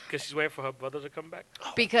bitches. Because she's waiting for her brother to come back.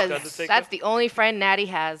 Because Undertaker? that's the only friend Natty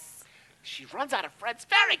has. She runs out of friends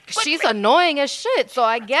very quickly. She's annoying as shit, so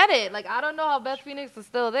I get it. Like, I don't know how Beth Phoenix is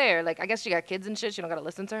still there. Like, I guess she got kids and shit. She don't gotta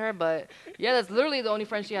listen to her, but yeah, that's literally the only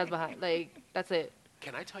friend she has behind. Like, that's it.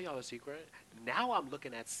 Can I tell y'all a secret? Now I'm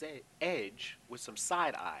looking at Edge with some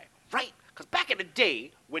side eye, right? Because back in the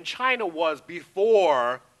day, when China was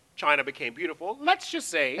before China became beautiful, let's just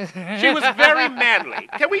say she was very manly.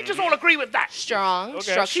 Can we just all agree with that? Strong,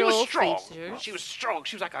 She structural was strong. features. She was strong.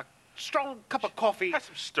 She was like a strong cup of coffee Has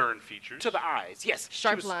some stern features. to the eyes. Yes. she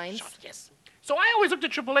Sharp was lines. sharp, yes. So I always looked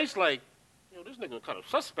at Triple H like, this nigga kind of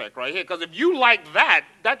suspect right here. Because if you like that,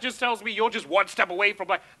 that just tells me you're just one step away from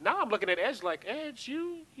like. Now I'm looking at Edge like, Edge,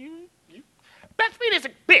 you. Beth Phoenix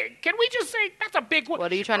is big. Can we just say that's a big one?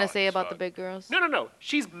 What are you trying to say about the son. big girls? No.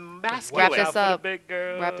 She's masculine. Wrap this up. Big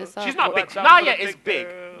girl. Wrap this up. She's not big. Watch out for Naya the is big big.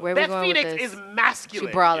 girl. Where we Beth going with Phoenix this? is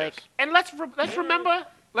masculine. She brolic. And let's remember,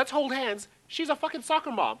 let's hold hands. She's a fucking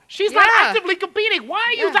soccer mom. She's not Yeah. actively competing. Why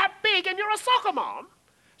are you Yeah. that big and you're a soccer mom?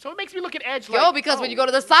 So it makes me look at Edge like, Yo, because when oh. you go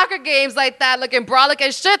to the soccer games like that, looking brolic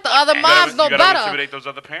as shit, the other moms know You gotta better. intimidate those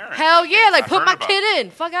other parents. Hell yeah, like I put heard my about kid in.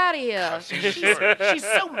 Fuck out of here. She's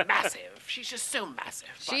so massive. She's just so massive.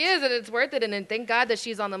 She is, and it's worth it. And then thank God that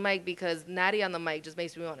she's on the mic because Natty on the mic just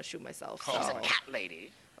makes me want to shoot myself. She's a So. cat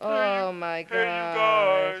lady. Oh my Hey, you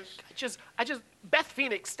God. guys. I just, Beth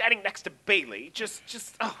Phoenix standing next to Bailey just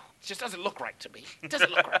doesn't look right to me. It doesn't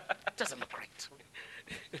look right. It doesn't look right to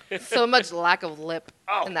me. So much lack of lip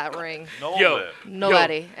Oh, in that ring. No Yo. lip.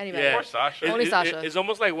 Nobody. Anybody. Yeah. Poor Sasha. Only Sasha. It's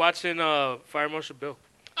almost like watching Fire Marshal Bill.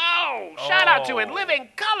 Oh, shout out to In Living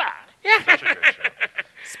Color. Such a good show.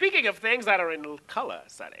 Speaking of things that are in color,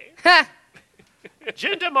 Sonny,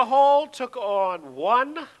 Jinder Mahal took on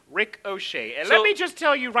one Rick O'Shea. And let So- me just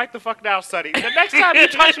tell you right the fuck now, Sonny, the next time you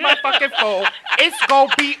touch my fucking phone, it's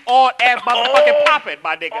gonna be on and motherfucking popping,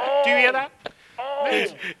 my nigga. Do you hear that?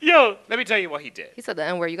 Yo, Let me tell you what he did. He said the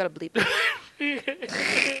N word. You gotta bleep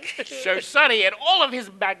it. So Sonny, in all of his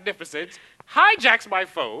magnificence, hijacks my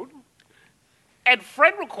phone and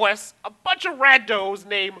friend requests a bunch of randos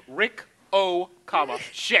named Rick O,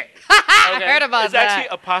 Shay. I heard about it's that. actually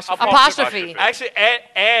apostrophe. Apostrophe. Actually,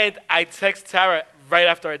 and I text Tara right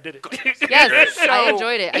after I did it. Yes, I So,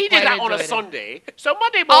 enjoyed it. I He did quite that on a enjoyed it. Sunday. So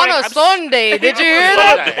Monday On morning, a Sunday. Did you hear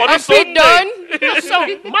that? On a I'm Pete Dunne.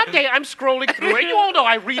 So Monday, I'm scrolling through, and you all know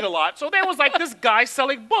I read a lot. So there was like this guy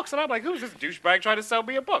selling books, and I'm like, who's this douchebag trying to sell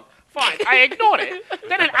me a book? Fine, I ignored it.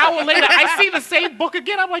 Then an hour later, I see the same book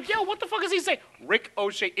again. I'm like, yo, what the fuck is he saying? Rick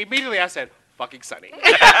O'Shea. Immediately, I said, fucking Sonny.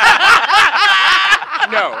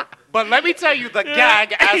 No, but let me tell you the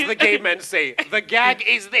gag, as the gay men say. The gag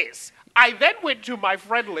is this. I then went to my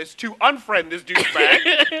friend list to unfriend this douchebag.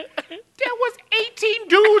 There was 18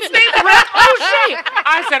 dudes named Rick O'Shea.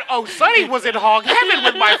 I said, oh, Sonny was in hog heaven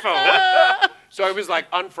with my phone. So it was like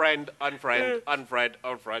unfriend.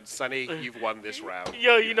 Sonny, you've won this round.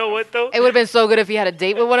 Yo, you know what though? It would have been so good if he had a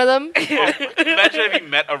date with one of them. Imagine if he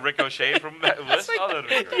met a Ricochet from that list. Oh, that'd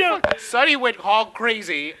be great. Sonny went hog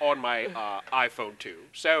crazy on my iPhone 2.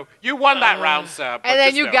 So you won that round, sir. but And then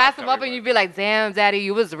just you know gas I'm him up coming and you'd be like, damn, daddy,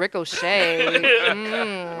 you was Ricochet.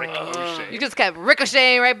 right. Rick O'Shea. You just kept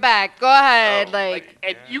ricocheting right back. Go ahead. like,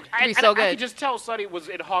 And you, be and so I good. could just tell Sonny was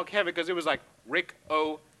in hog heaven because it was like Rick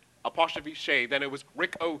O. apostrophe Shay. Then it was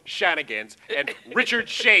Rick O. Shanigans and Richard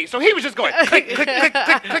Shay. So he was just going click, click, click,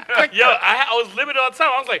 click, click, click. Yo, I was limited on time.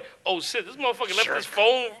 I was like, oh shit, this motherfucker left his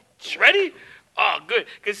phone ready. Oh, good.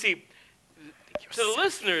 Cause see, to the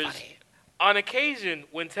listeners, on occasion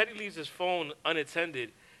when Teddy leaves his phone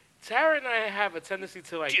unattended, Tara and I have a tendency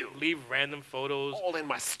to like leave random photos All in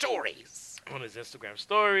my stories. on his Instagram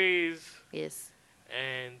stories yes.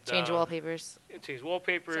 and Change wallpapers. change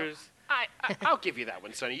wallpapers. I'll give you that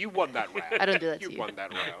one, Sonny. You won that round. I don't do that to You you. won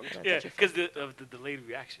that round. Yeah, because of the delayed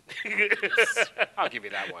reaction. I'll give you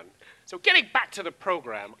that one. So getting back to the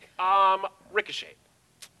program, Ricochet.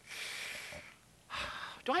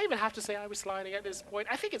 Do I even have to say I was sliding at this point?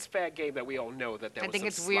 I think it's fair game that we all know that there I was think some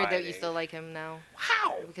it's weird that you sliding. still like him now.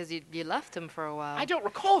 How? Because you left him for a while. I don't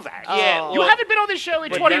recall that. Yeah, You well- haven't been on this show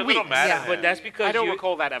in But 20 that weeks. little mad Yeah. at But him. that's because I don't you,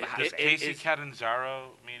 recall that ever Does happening. Casey it's- Catanzaro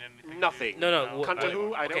mean anything? Nothing. No. Kunta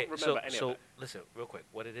who? I don't okay, remember so, any so of that. listen, real quick.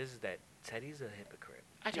 What it is that Teddy's a hypocrite.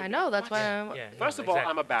 I know. That's why I'm. Yeah. First no, of all,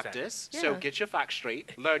 exactly, I'm a exactly. Baptist, so Yeah. get your facts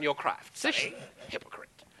straight. Learn your craft. So Sonny. sh- Hypocrite.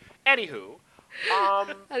 Anywho, At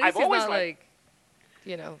least I've he's always not liked. like,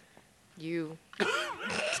 you know, you.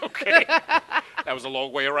 Okay. That was a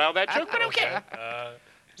long way around that joke, but okay.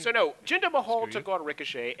 So no, Jinder Mahal took on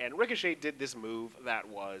Ricochet, and Ricochet did this move that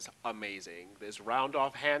was amazing. This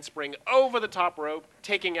round-off handspring over the top rope,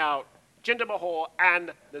 taking out Jinder Mahal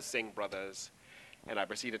and the Singh brothers. And I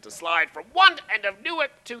proceeded to slide from one end of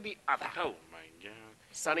Newark to the other. Oh my god.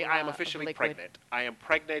 Sonny, I am lot of officially liquid. pregnant. I am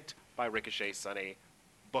pregnant by Ricochet, Sonny.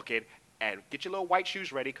 Book it. And get your little white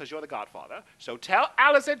shoes ready because you're the godfather. So tell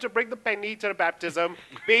Allison to bring the penny to the baptism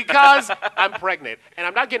because I'm pregnant. And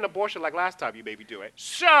I'm not getting an abortion like last time you made me do it.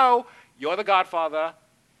 So you're the godfather.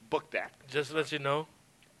 Book that. Just to let you know,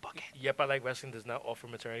 Book it. Yep, I Like Wrestling does not offer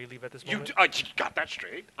maternity leave at this You, moment. you got that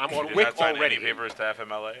straight. I'm on Did WIC not sign already. any papers to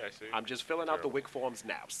FMLA, I see. I'm just filling out the WIC forms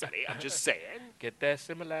now, Sonny. I'm just saying. Get that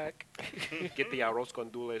Similac. Get the arroz con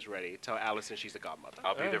dules ready. Tell Allison she's the godmother.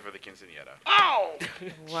 I'll be there for the quinceañera. Oh!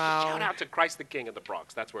 Wow. Shout out to Christ the King of the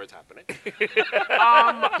Bronx. That's where it's happening.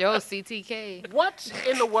 Yo, CTK. What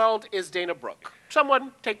in the world is Dana Brooke?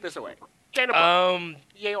 Someone take this away. Dana Brooke.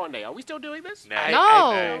 Yay or nay? Are we still doing this? Nah.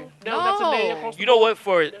 No. No, that's a nay across the You know board.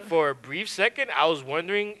 what? For a brief second, I was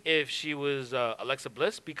wondering if she was Alexa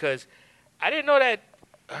Bliss because I didn't know that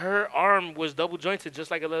her arm was double jointed just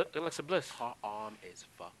like Alexa Bliss. Her arm is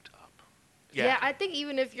fucked up. Yeah. I think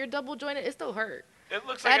even if you're double jointed, it still hurt. It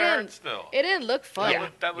looks That like it didn't- hurts still. It didn't look fun.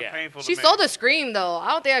 That looked Yeah. painful She to me. sold a scream though.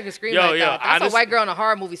 I don't think I could scream Yo, like yo, that. That's honest- a white girl in a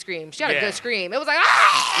horror movie scream. She had a Yeah. good scream. It was like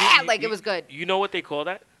ah, like it was good. You know what they call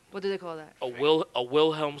that? What do they call that? A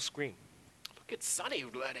Wilhelm scream. Look at Sonny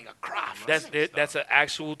learning a craft. That's an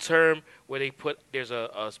actual term where there's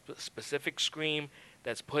a specific scream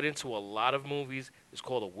that's put into a lot of movies. It's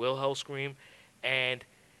called a Wilhelm scream, and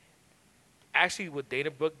actually, what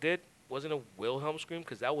Dana Brooke did wasn't a Wilhelm scream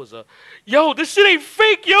because that was a yo. This shit ain't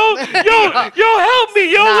fake, yo. Yo, help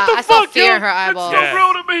me, yo. Nah, what the I saw fuck, fear yo? in her eyeball. Yeah.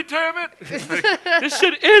 real to me, damn it. This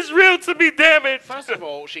shit is real to me, damn it. First of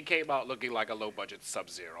all, she came out looking like a low-budget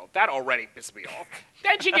Sub-Zero. That already pissed me off.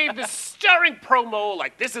 Then she gave this stirring promo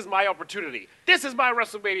like, this is my opportunity. This is my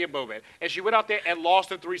WrestleMania moment. And she went out there and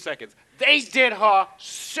lost in 3 seconds. They did her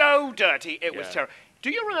so dirty. It was terrible. Do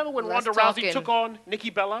you remember when Less Ronda Rousey talking. took on Nikki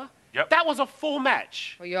Bella? Yep. That was a full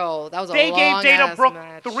match. Yo, that was a They long gave Dana ass Brooke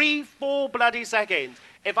match. 3 full bloody seconds.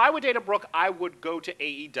 If I were Dana Brooke, I would go to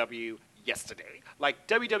AEW yesterday. Like,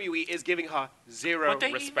 WWE is giving her zero Would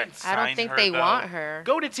they respect. I don't Sign think her, they though. want her.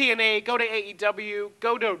 Go to TNA, go to AEW,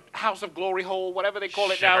 go to House of Glory Hole, whatever they call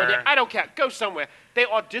it Shiver. now. I don't care. Go somewhere. They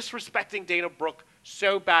are disrespecting Dana Brooke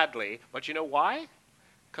so badly. But you know why?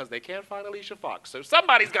 Because they can't find Alicia Fox. So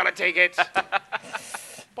somebody's got to take it.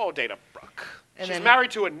 Poor Dana Brooke. And She's then-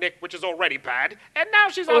 married to a Nick, which is already bad. And now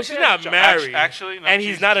she's Oh, out she's there- not married. Actually, no, And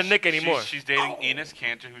he's she's- not a Nick anymore. She's dating Enos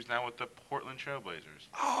Cantor, who's now with the Portland Trailblazers.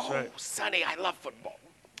 Oh, Sonny, I love football.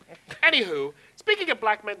 Anywho, speaking of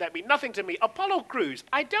black men that mean nothing to me, Apollo Crews.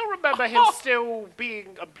 I don't remember him still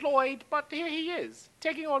being employed, but here he is,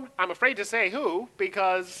 taking on, I'm afraid to say who,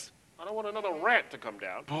 because I don't want another rant to come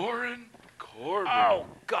down. Baron Corbin. Oh,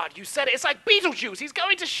 God, you said it. It's like Beetlejuice. He's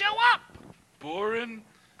going to show up. Baron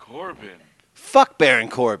Corbin. Fuck Baron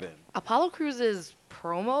Corbin. Apollo Cruz's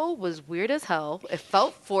promo was weird as hell. It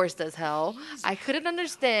felt forced as hell. I couldn't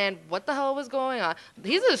understand what the hell was going on.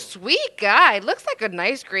 He's a sweet guy. Looks like a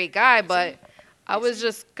nice, great guy, but I was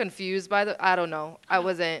just confused by I don't know. I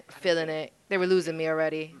wasn't feeling it. They were losing me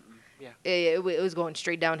already. Yeah. It was going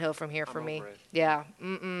straight downhill from here for I'm me. over it. Yeah. No,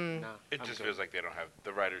 It I'm just good. feels like they don't have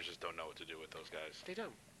the writers just don't know what to do with those guys. They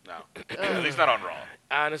don't. No, at least not on Raw.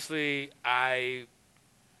 Honestly, I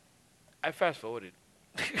fast forwarded.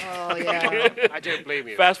 Oh yeah. I don't blame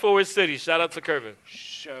you. Fast forward city. Shout out to Curvin.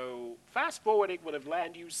 So, fast forwarding would have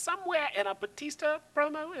landed you somewhere in a Batista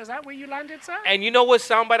promo. Is that where you landed, sir? And you know what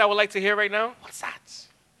soundbite I would like to hear right now? What's that?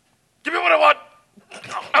 Give me what I want.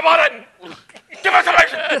 I want it. Give us some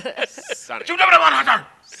action. Sonny. You know what I want, Hunter.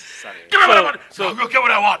 Sonny. Give me what I So- want. so- No, you'll get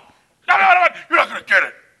what I want. No, what I want. You're not gonna get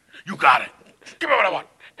it. You got it. Give me what I want.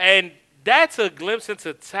 And that's a glimpse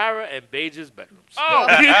into Tara and Paige's bedrooms. Oh,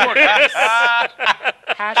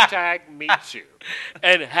 Hashtag me too.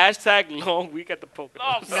 And hashtag long week at the poker.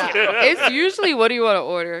 Nah, it's usually what do you want to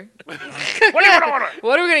order? What do you want to order?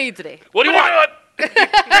 What are we gonna eat today? What do you want? Take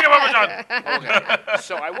it over, John. Okay.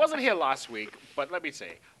 So I wasn't here last week, but let me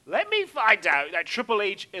say, let me find out that Triple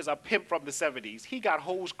H is a pimp from the 70s. He got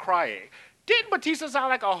hoes crying. Didn't Batista sound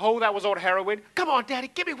like a hoe that was on heroin? Come on, Daddy,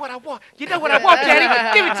 give me what I want. You know what I want,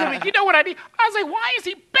 Daddy? Give it to me. You know what I need? I was like, why is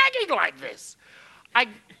he begging like this?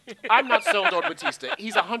 I'm not sold on Batista.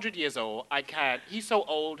 He's 100 years old. I can't. He's so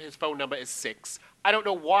old. His phone number is 6. I don't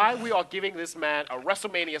know why we are giving this man a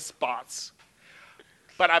WrestleMania spots,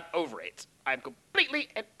 but I'm over it. I'm completely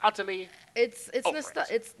and utterly. It's Over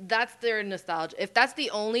that's their nostalgia. If that's the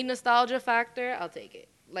only nostalgia factor, I'll take it.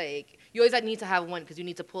 Like, you always need to have one because you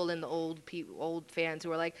need to pull in the old fans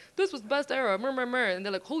who are like, this was the best era, and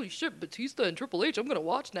they're like, holy shit, Batista and Triple H, I'm gonna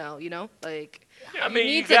watch now, you know? Like, I mean,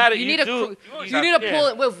 you need to pull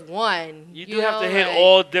it with one. You do have to hit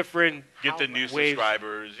all different. Get the new waves.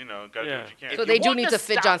 subscribers. Gotta do what you can. So they do need to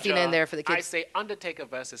fit John Cena in there for the kids. I say Undertaker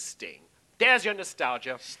versus Sting. There's your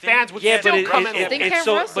nostalgia. Fans would still but come in. Sting can't it's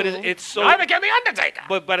so, wrestle. but it's so. Neither can the Undertaker.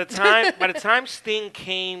 But by the time Sting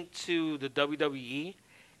came to the WWE,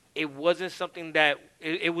 it wasn't something that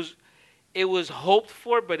it was hoped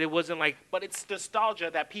for, but it wasn't like. But it's nostalgia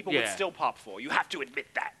that people would still pop for. You have to admit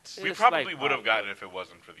that. We It's probably like, would have gotten it if it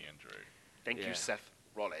wasn't for the injury. Thank Yeah. you, Seth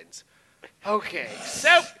Rollins. Okay,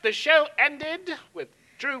 so the show ended with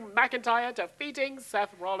Drew McIntyre defeating Seth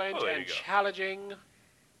Rollins Oh, there and you go. challenging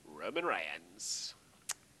Roman Reigns.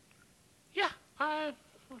 Yeah, I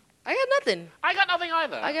got nothing. I got nothing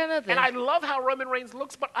either. I got nothing. And I love how Roman Reigns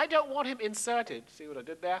looks, but I don't want him inserted. See what I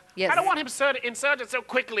did there? Yes. I don't want him inserted so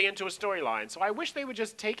quickly into a storyline. So I wish they would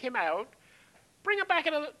just take him out, bring him back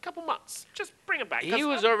in a couple months. Just bring him back. He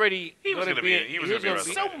was already. He was gonna gonna be- he was gonna be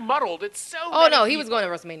It's so muddled. It's so. Oh, many no, he was people. going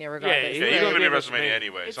to WrestleMania regardless. Yeah, Yeah, he's he's gonna going to be be WrestleMania WrestleMania.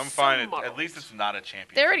 anyway, It's so I'm so fine. muddled. At least it's not a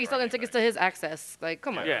championship. They're already run selling anyway. tickets to his access. Like,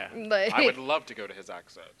 come on. Yeah. Like, I would love to go to his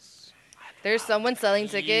access. there's someone selling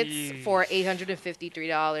tickets for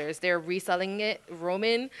 $853. They're reselling it,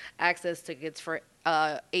 Roman access tickets for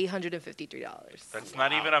 $853. That's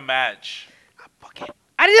not even a match.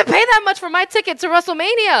 I didn't pay that much for my ticket to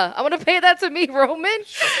WrestleMania. I want to pay that to me, Roman.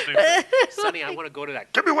 Stupid. Sonny, I want to go to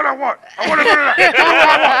that. Give me what I want. I want to go to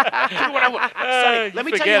that. Give me what I want. Sonny, you let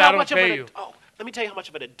me tell you forget I how don't much of pay an you. let me tell you how much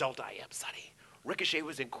of an adult I am, Sonny. Ricochet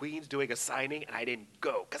was in Queens doing a signing, and I didn't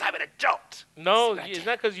go because I'm an adult. No, Snatch it's it.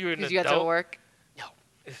 not because you're an Because you had adult. to work. No,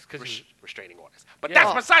 It's because restraining orders. But Yeah.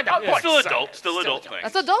 that's beside the point. Still son. adult. Still adult thing.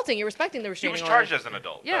 That's adulting. You're respecting the He restraining was order. charged as an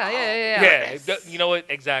adult. Yeah, That's all. yeah. yeah. You know what?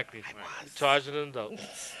 Exactly. Charged an adult.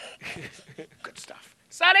 Good stuff.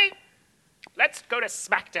 Sonny, let's go to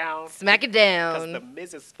SmackDown Smack it because the down.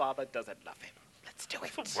 Miz's father doesn't love him. Let's do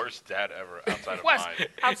it. Worst dad ever outside of What's mine.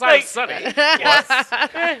 outside of Sonny?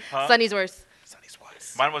 Sonny's worse. Sonny's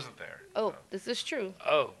was. Mine wasn't there. Oh, this is true.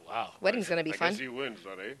 Oh wow. Wedding's going to be fun. you win,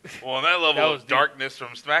 Sonny. Well, on that level That was of deep. darkness from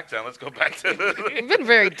SmackDown, let's go back to the. We've been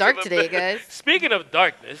very dark today, guys. Speaking of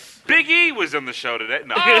darkness, Big E was on the show today.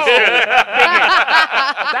 No.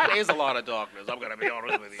 That is a lot of darkness. I'm gonna be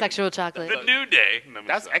honest with you. Sexual chocolate. The New Day. No, I'm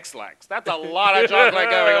That's sorry. X-Lax. That's a lot of chocolate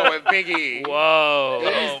going on with Big E. whoa.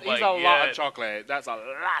 Oh, He's my a lot God. of chocolate. That's a lot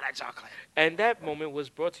of chocolate. And that moment was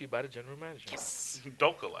brought to you by the general manager.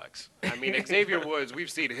 Dokalex. I mean, Xavier Woods, we've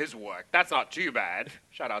seen his work. That's not too bad.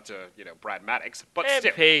 Shout out to, Brad Maddox. But And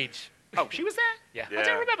still. Paige. Oh, she was there? Yeah. I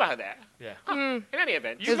don't remember her there. Yeah. In any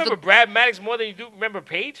event. You remember Brad Maddox more than you do remember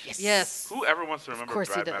Paige? Yes. Whoever wants to remember course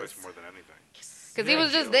he Brad does. Maddox more than anything? Because he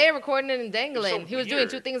was just there recording it and dangling. so He was doing weird.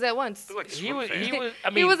 two things at once. They're like He swim was. fans. He was. I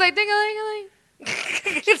mean, He was like, ding-a-ling-a-ling.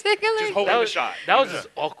 Just Ding-a-ling. holding that the was shot. That was just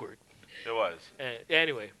awkward. It was.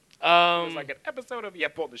 Anyway. It was like an episode of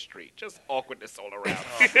Yep on the Street. Just awkwardness all around.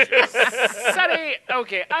 Sonny,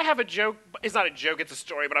 okay, I have a joke. It's not a joke, it's a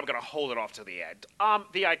story, but I'm going to hold it off to the end.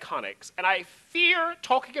 The Iconics. And I fear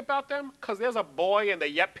talking about them because there's a boy in the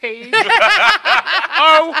Yep page.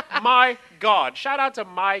 Oh, my God. Shout out to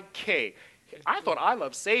Mike K. I thought I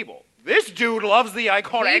loved Sable. This dude loves the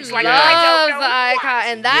Iconics. He like, loves I don't the know icon, what.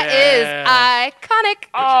 and that is Yeah. iconic.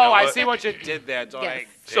 Oh, know I what? see what you did there, Doink. Yes.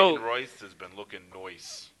 So- Peyton Royce has been looking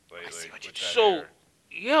nice lately. see what you with did. that So, hair.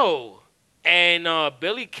 yo, and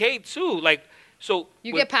Billy Kay too. Like, so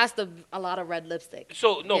You with- get past a lot of red lipstick.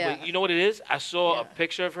 So no, Yeah. but you know what it is? I saw Yeah. a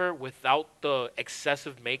picture of her without the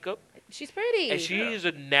excessive makeup, She's pretty. and she is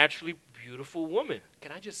a naturally beautiful woman.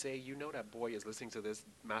 Can I just say, you know that boy is listening to this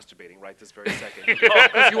masturbating right this very second.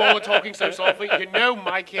 Because you all are talking so softly. You know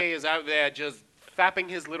Mike K is out there just fapping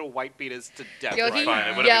his little white beaters to death. Yo, right he now. Fine, it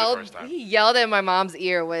wouldn't be the yelled. first time. He yelled in my mom's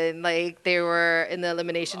ear when like they were in the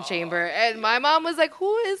elimination chamber, and my mom was like,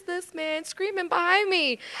 "Who is this man screaming behind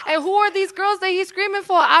me? And who are these girls that he's screaming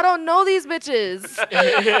for? I don't know these bitches."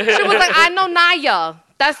 She was like, "I know Naya.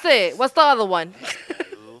 That's it. What's the other one?"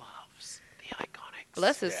 Loves the Iconics.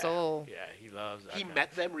 Bless his soul. Yeah, he loves. He Icon.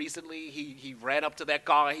 met them recently. He ran up to that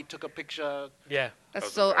car. He took a picture. Yeah. That's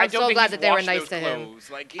was so. great. I I'm don't so think glad he's that they were washed nice those to him. clothes.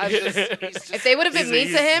 Like, I- he's just, If they would have been mean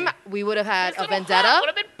to him, we would have had a vendetta. would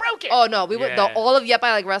have been broken. Oh no, we would. Yeah. All of Yep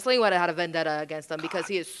I Like Wrestling would have had a vendetta against him because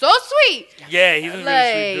he is so sweet. Yeah, he's a really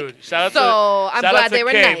sweet Like, dude. Shout out so to, I'm shout out glad to they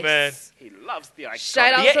were Kay, nice. man. He loves the Iconics.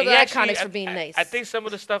 Shout out Yeah, to he the actually- Iconics for being nice. I think some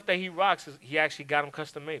of the stuff that he rocks, he actually got them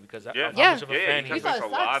custom made because Yeah. I'm Yeah. much of a Yeah, fan he he is. makes saw a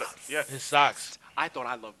his lot socks. of. Yeah. His socks. I thought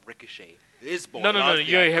I loved Ricochet This boy. No, loves the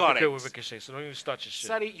you're a hypocrite Iconics. with Ricochet, so don't even start your shit.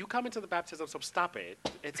 Sonny, you come into the baptism, so stop it.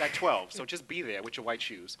 It's at 12, so just be there with your white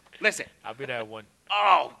shoes. Listen. I'll be there at 1.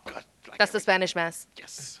 Oh, God. Like That's the Spanish mass.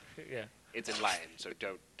 Yes. Yeah. It's in Latin, so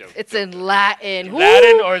don't. It's in Latin.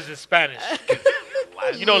 Latin Woo! or is it Spanish?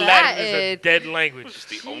 You know Latin is a Latin. dead language.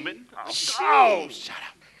 The Omen? Oh, shut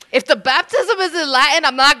up. If the baptism is in Latin,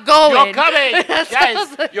 I'm not going. You're coming. That Yes.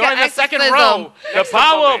 sounds like You're in an the second exorcism. row. The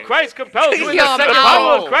power of Christ compels you. Yo, The I'm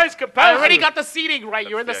power out. of Christ I compels already you. got the seating right.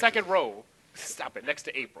 You're in the the second row. Stop it. Next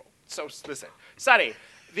to April. So listen, Sonny,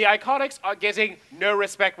 the Iconics are getting no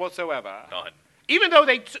respect whatsoever. None. Even though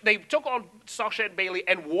they took on Sasha and Bailey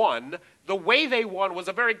and won, the way they won was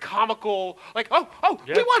a very comical, like, oh,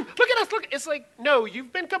 Yeah. we won. Look at us. Look. It's like, no,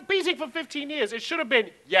 you've been competing for 15 years. It should have been,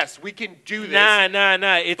 yes, we can do this.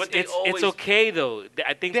 Nah. It's But they it's always- okay though.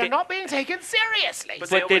 I think They're not being taken seriously. But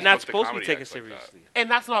they but they're always not book the supposed to be comedy taken acts like that. seriously.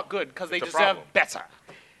 And that's not good because they It's a deserve problem. better.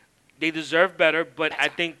 They deserve better, but I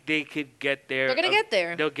think they could get there. They're gonna get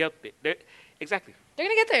there. They'll get there. Exactly. They're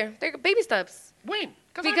gonna get there. They're baby steps. Win.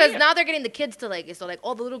 Because now they're getting the kids to like it. So like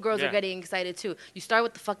all the little girls Yeah. are getting excited too. You start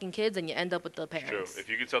with the fucking kids and you end up with the True. parents. If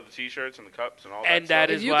you could sell the T-shirts and the cups and all And that that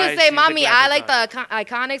stuff. is If you why can say, she's the "Mommy, I like Glamazon." the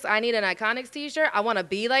Iconics. I need an Iconics T-shirt. I want to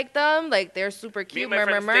be like them. Like they're super Me cute." and my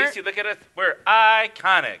friend Murmur. Stacy, look at us. We're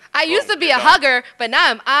iconic. I used Boom, to be you're a done. hugger, but now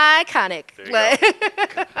I'm iconic. There you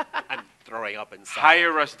Like- I'm throwing up inside.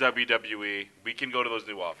 Hire us, WWE. We can go to those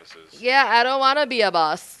new offices. yeah, I don't want to be a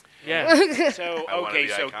boss. Yeah. So, I wanna okay, be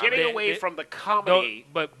so iconic. getting They- away they- from the Don't, comedy,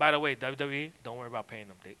 but by the way, WWE, don't worry about paying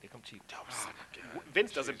them. They come cheap.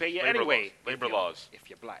 Vince doesn't pay you Labor anyway. laws. Labor If you're- laws. If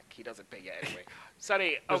you're black, he doesn't pay you anyway.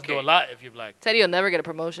 Sonny, Just do okay. a lot if you're black. Teddy will never get a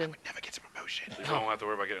promotion. Never gets a promotion. We don't have to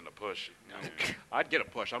worry about getting a push. I'd get a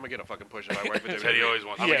push. I'm gonna get a fucking push if I work for WWE. Teddy always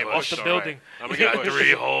wants to Yeah, get off pushed. the all building. I'm gonna We get got pushed.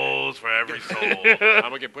 3 holes for every soul. I'm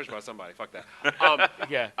gonna get pushed by somebody. Fuck that.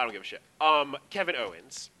 Yeah. I don't give a shit. Kevin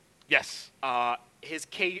Owens, Yes. his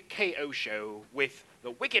KO show with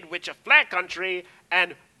the Wicked Witch of Flat Country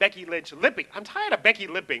and Becky Lynch limping. I'm tired of Becky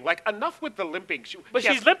limping. Like enough with the limping. But She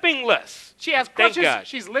has- she's limping less. She has Thank crutches. God.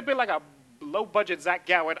 She's limping like a low-budget Zach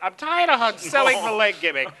Gowen. I'm tired of her selling the leg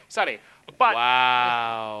gimmick. Sonny. But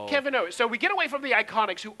Wow. Kevin Owens. So we get away from the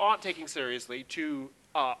Iconics who aren't taking seriously to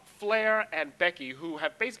Flair and Becky who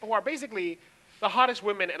are basically the hottest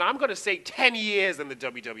women, and I'm going to say 10 years in the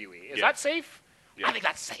WWE. Is Yeah. that safe? Yeah. I think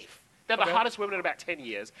that's safe. They're the hottest women in about 10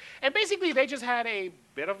 years. And basically they just had a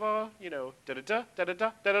bit of a, da-da-da,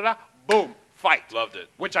 da-da-da, da-da-da, boom, fight. Loved it.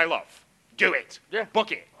 Which I love. Do it. Yeah.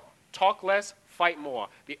 Book it. Talk less, fight more.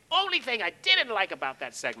 The only thing I didn't like about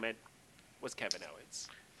that segment was Kevin Owens.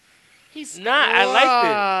 He's Nah, I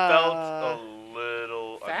liked Felt a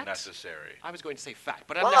little Fat? unnecessary. I was going to say fat,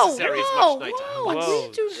 but Whoa, unnecessary is whoa, much nicer. whoa. Whoa,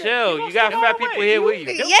 Did you- chill. You got fat people here with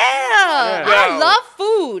you. Yeah, I love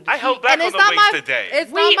food. I held back and on it's the not wings my, today.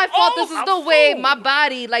 It's We not my fault. all This is have the way food. my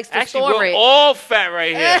body likes to Actually, store we're it. all fat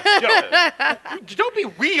right here. Don't be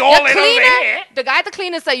we all in over here. The guy at the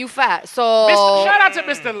cleaner said you fat. So Shout out to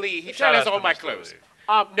Mr. Lee. He Shout tried out us to all my Mr. clothes.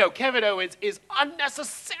 Lee. No, Kevin Owens is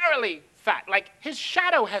unnecessarily fat. Like his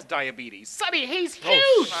shadow has diabetes. Sonny, he's huge.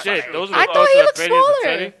 Oh shit! Sonny. Those are I the thought he thoughts looked of Freddie and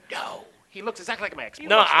smaller. Teddy. No, he looks exactly like my ex.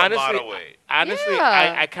 No, lost a lot honestly, of weight.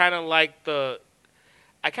 Yeah. I kind of like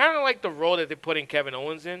the role that they're putting Kevin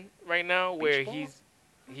Owens in right now, where ball?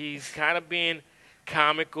 he's kind of being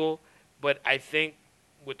comical, but I think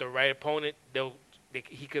with the right opponent,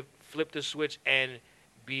 he could flip the switch and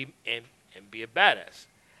be a badass.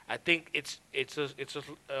 I think it's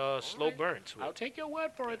a slow burn to I'll it. take your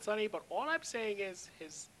word for it, Sonny, but all I'm saying is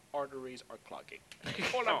his arteries are clogging.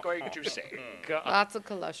 All I'm going to say. lots of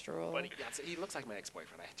cholesterol. But he looks like my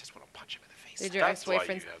ex-boyfriend. I just want to punch him in the face. Did your That's why you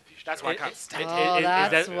ex-boyfriend? have these That's why I It- can't it- stand it- it. Oh, is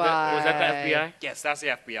that's was that why. the FBI? Yes, that's the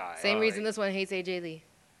FBI. Same reason this one hates AJ Lee.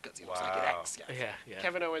 Because he looks like an ex. Yes. Yeah.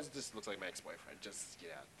 Kevin Owens just looks like my ex-boyfriend. They're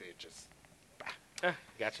just.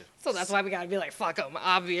 Gotcha. So that's why we gotta be like, fuck him,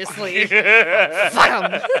 obviously.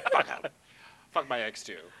 fuck him. Fuck my ex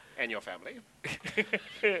too, and your family.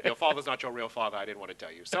 Your father's not your real father. I didn't want to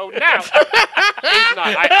tell you. So now he's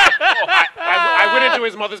not. I went into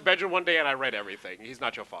his mother's bedroom one day and I read everything. He's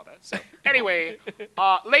not your father. So anyway,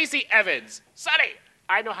 Lacey Evans, Sonny,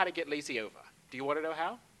 I know how to get Lacey over. Do you want to know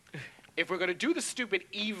how? If we're gonna do the stupid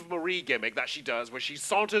Eve Marie gimmick that she does, where she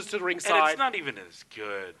saunters to the And ringside, it's not even as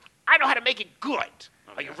good. I know how to make it good.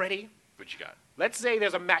 Are you Okay. ready? What you got? Let's say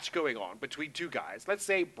there's a match going on between two guys. Let's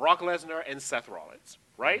say Brock Lesnar and Seth Rollins,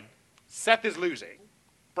 right? Seth is losing.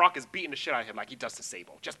 Brock is beating the shit out of him like he does to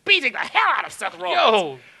Sable. Just beating the hell out of Seth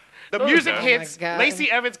Rollins. Yo, The music my hits, God.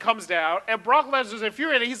 Lacey Evans comes down, and Brock Lesnar's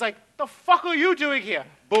infuriated. He's like, the fuck are you doing here?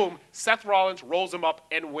 boom, Seth Rollins rolls him up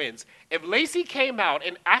and wins. If Lacey came out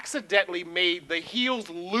and accidentally made the heels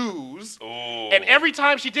lose, and every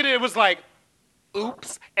time she did it, it was like,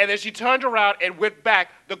 oops, and then she turned around and went back,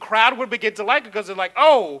 the crowd would begin to like her because they're like,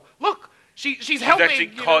 oh, look, she's helping. actually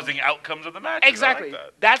you know. causing outcomes of the match. Exactly. I like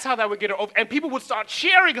that. That's how that would get her over. And people would start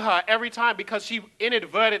cheering her every time because she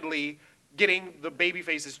inadvertently getting the baby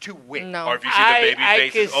faces to win. No. Or if you see the baby I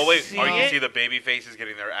faces, can or you see see the baby faces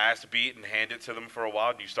getting their ass beat and hand it to them for a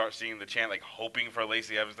while, and you start seeing the chant like hoping for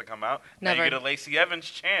Lacey Evans to come out. Now Never. you get a Lacey Evans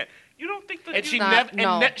chant. You don't think that And she not-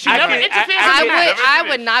 never, no. she I never can- interferes I in the match. I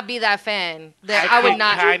would not be that fan. That I I would can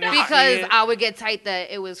not kinda see because it. I would get tight that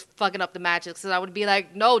it was fucking up the matches. Because I would be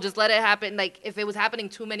like, no, just let it happen. Like if it was happening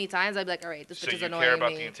too many times, I'd be like, all right, this So bitch is you annoying care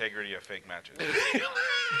about me. the integrity of fake matches.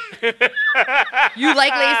 You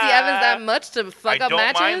like Lacey Evans that much to fuck I up don't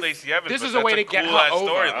matches? mind Lacey Evans. This but is a way that's to get cool her ass over.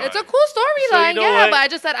 storyline. It's a cool storyline, So you know yeah, what? but I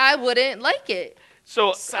just said I wouldn't like it.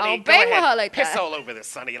 So, Sonny, I'll go bang with ahead. her like Piss that. all over this,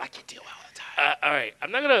 Sonny, like you do all the time. all right,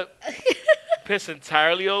 I'm not gonna piss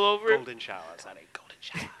entirely all over it. Golden shower, Sonny, golden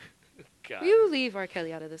shower. God. You leave R.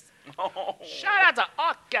 Kelly out of this. Shout out to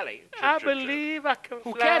R. Kelly, I believe I can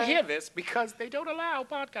who fly. can't hear this because they don't allow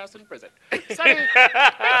podcasts in prison. Sonny, make your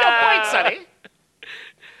point, Sonny.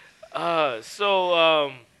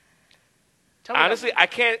 So Tell me honestly, I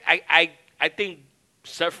can't. I think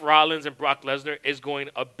Seth Rollins and Brock Lesnar is going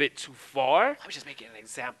a bit too far. I was just making an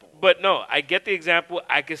example. But no, I get the example.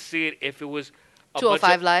 I could see it if it was a bunch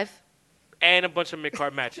 205 of, Live. and a bunch of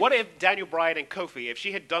mid-card matches. What if Daniel Bryan and Kofi, if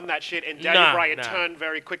she had done that shit and Daniel Nah, Bryan nah. turned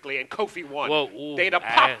very quickly and Kofi won, Well, ooh, they'd have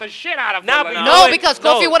ah. popped the shit out of Nah, her. but like, No, it- because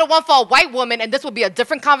no. Kofi would have won for a white woman, and this would be a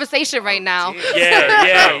different conversation right now.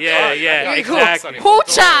 Yeah, exactly. Who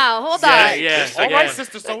child? Hold Yeah, on. yeah. All yeah. right,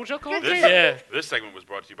 Sister Soldier, calm This, down. Yeah. this segment was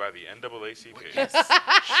brought to you by the NAACP.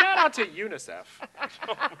 Shout out to UNICEF.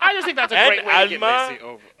 I just think that's a And great way to get Alma. Lacey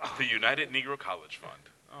over. The United Negro College Fund.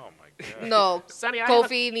 Oh my God. No, Sonny, I have a-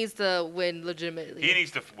 Kofi needs to win legitimately. He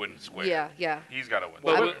needs to win square. Yeah. He's got to win.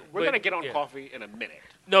 Well, square. We're going to get on yeah. coffee in a minute.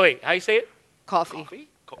 No, wait. How you say it? Coffee. Coffee?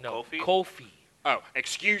 No, Kofi? Kofi. Oh,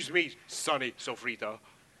 excuse me, Sonny Sofrito.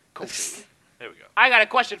 Kofi. There we go. I got a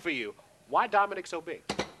question for you. Why Dominic so big?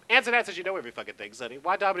 Answer that since you know every fucking thing, Sonny.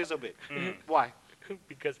 Why Dominic so big? Why?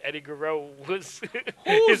 Because Eddie Guerrero was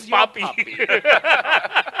Who's his your poppy. puppy?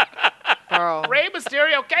 Bro. Rey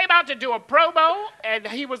Mysterio came out to do a promo, and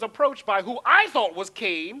he was approached by who I thought was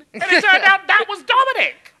Kane, and it turned out that was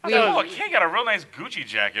Dominic. I was like, oh, King got a real nice Gucci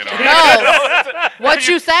jacket on. No. What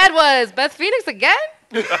you said was Beth Phoenix again?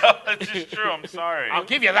 That's just true. I'm sorry. I'll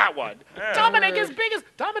give you that one. Yeah. Dominic is big as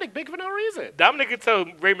Dominic big for no reason. Dominic could tell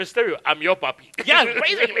Rey Mysterio, I'm your puppy. Yeah,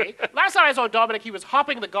 basically. Last time I saw Dominic, he was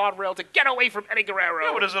hopping the guardrail to get away from Eddie Guerrero.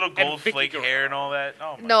 Yeah, with his little and gold Vicky flake Guerrero. hair and all that.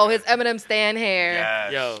 Oh my No, God. his Eminem Stan hair.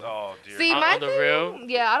 Yes. Yo. Oh dear. See, On my the thing, real?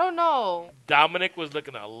 yeah, I don't know. Dominic was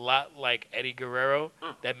looking a lot like Eddie Guerrero.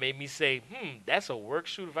 That made me say, that's a work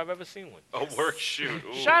shoot if I've ever seen one. A work shoot.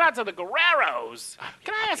 Ooh. Shout out to the Guerreros.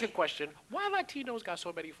 Can I ask a question? Why Latinos got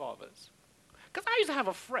so many fathers? Because I used to have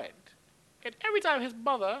a friend, and every time his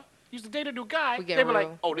mother used to date a new guy, We get they were like,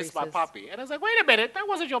 real oh, this is my racist. poppy. And I was like, wait a minute, that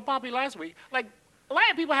wasn't your poppy last week. Like,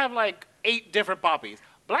 Latin people have like 8 different poppies.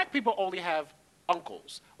 Black people only have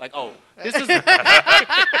uncles. Like, oh, this is I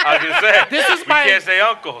was gonna say. This is we my- can't say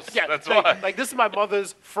uncles. yeah, That's like, why. like this is my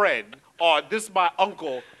mother's friend, or this is my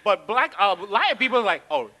uncle. But black Latin people are like,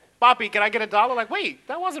 oh, Poppy, can I get $1? Like, wait,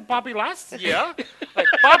 that wasn't Poppy last year. Like,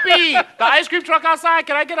 Poppy, the ice cream truck outside,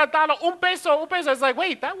 can I get $1? Un peso, un peso. It's like,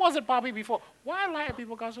 wait, that wasn't Poppy before. Why Latin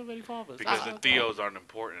people got so many fathers? Because the Theos aren't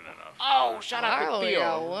important enough. Oh, shout out I to only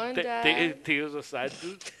got Theo. one dad. Theo's a side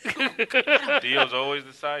dude. Theos always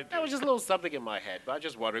the side That dude. was just a little something in my head, but I was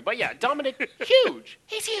just wondering. But yeah, Dominic, huge.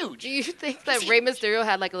 He's huge. Do you think that Rey Mysterio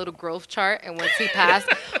had like a little growth chart, and once he passed,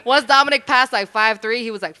 once Dominic passed like 5'3",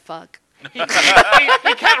 he was like, "Fuck." He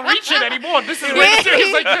can't reach it anymore. This is like,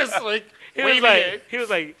 he's like this, like He was waving like, it. he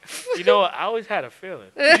was like, you know what? I always had a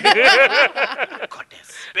feeling.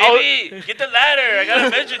 Baby, get the ladder. I gotta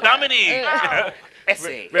mention Dominique.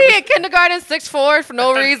 Essay. He in kindergarten, 6'4" for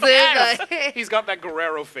no reason. Like, He's got that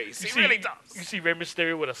Guerrero face. He really does. You see Rey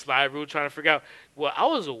Mysterio with a slide rule trying to figure out. Well, I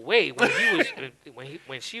was away when he was when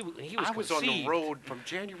he was I was on the conceived. road from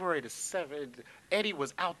January to 7th. Eddie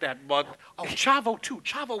was out that month. Oh, Chavo too.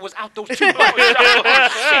 Chavo was out those 2 months. Oh,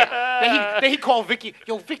 shit. Then he called Vicky.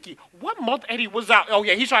 Yo, Vicky, what month Eddie was out? Oh,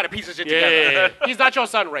 yeah, he's trying to piece this shit together. Yeah. He's not your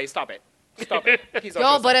son, Ray. Stop it. Stop it. He's not yo,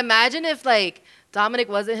 your but son. imagine if like Dominic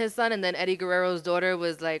wasn't his son, and then Eddie Guerrero's daughter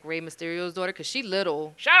was like Rey Mysterio's daughter, cause she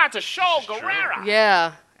little. Shout out to Show Guerrero.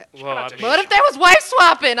 Yeah. Well, I out to mean, What if there was wife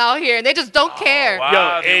swapping out here and they just don't care?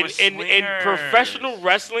 wow. yo, they were in swingers. professional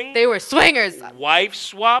wrestling, They were swingers. wife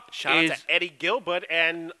swap Shout out is to Eddie Gilbert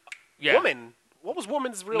and yeah. Woman. What was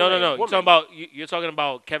Woman's real No, name? no, no. Woman. You're talking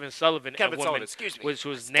about Kevin Sullivan. Kevin and Woman, Sullivan, excuse me. which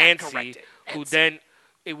was Stand Nancy, corrected. who Nancy.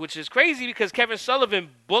 then, which is crazy because Kevin Sullivan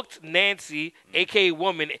booked Nancy, aka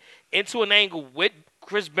Woman, into an angle with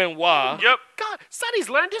Chris Benoit. Yep. God, Sonny's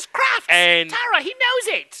learned his craft. And- Tara, he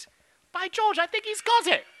knows it. By George, I think he's got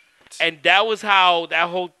it. And that was how that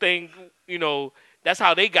whole thing, that's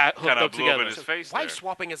how they got hooked Kind up of blew up together. in his face Wife there.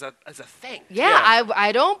 swapping is a thing. Yeah,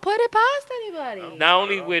 I don't put it past anybody. Not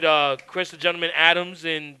only with Chris the Gentleman Adams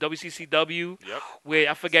in WCCW, Yep. with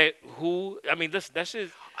I forget who. I mean, that's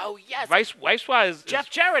just Oh yes. Wife Swap is Jeff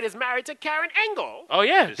Jarrett is married to Karen Engel. Oh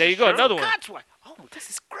yeah, This there you is go, true. another one. God's wife. Oh, this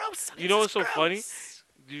is gross. Sonny. You know This what's is so funny? gross.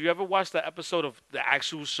 Did you ever watch the episode of the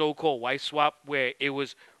actual show called Wife Swap where it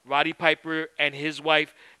was Roddy Piper and his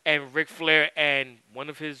wife and Ric Flair and one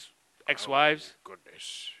of his ex-wives?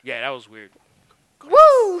 Goodness. Yeah, that was weird.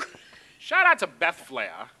 Woo! Shout out to Beth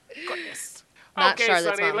Flair. Goodness. Not Okay,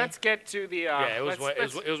 Charlotte's Sonny, mommy. let's get to the. Yeah, it was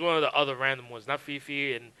it was one of the other random ones, not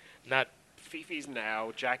Fifi and not. Fifi's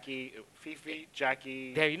now Jackie. Fifi,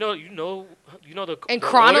 Jackie. Damn, you know the In the order?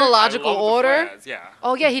 chronological I love the order. Flairs, yeah.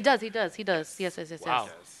 Oh yeah, he does. Yes. Wow.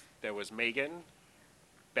 Yes. There was Megan,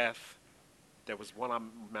 Beth. There was one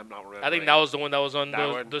I'm not remembering. I think that was the one that was on That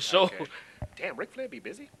one? the show. Okay. Damn, Ric Flair be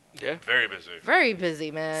busy. Yeah. Very busy. Very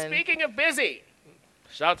busy, man. Speaking of busy,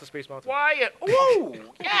 Shout out to Space Mountain. why? Ooh,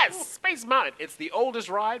 yes, Space Mountain. It's the oldest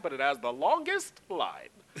ride, but it has the longest line.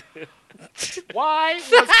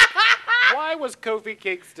 Why was Kofi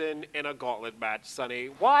Kingston in a gauntlet match, Sonny?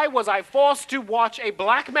 Why was I forced to watch a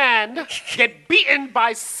black man get beaten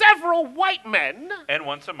by several white men? And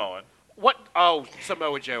one Samoan. What? Oh,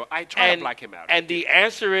 Samoa Joe. I tried to black him out. And the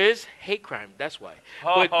answer is hate crime. That's why.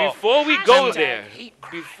 Oh. But before we go Hashtag there, hate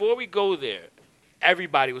crime.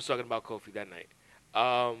 everybody was talking about Kofi that night.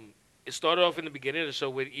 It started off in the beginning of the show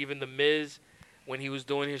with even the Miz when he was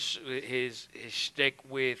doing his shtick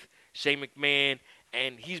with Shane McMahon,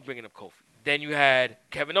 and he's bringing up Kofi. Then you had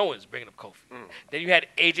Kevin Owens bringing up Kofi. Then you had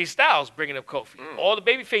AJ Styles bringing up Kofi. All the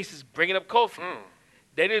baby faces bringing up Kofi.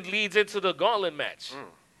 Then it leads into the gauntlet match.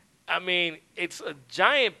 I mean, it's a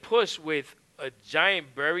giant push with a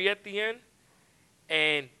giant bury at the end,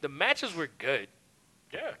 and the matches were good.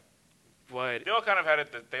 Yeah. But They all kind of had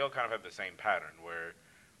it. They all kind of had the same pattern where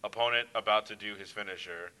opponent about to do his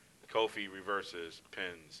finisher, Kofi reverses,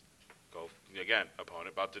 pins. Kofi again, opponent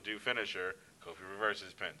about to do finisher, Kofi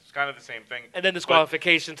reverses, pins. It's kind of the same thing. and then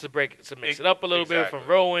disqualification to mix it up a little bit from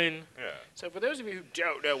Exactly. Rowan. Yeah. So for those of you who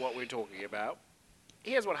don't know what we're talking about,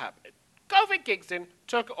 here's what happened. Kofi Kingston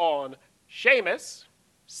took on Sheamus,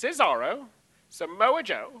 Cesaro, Samoa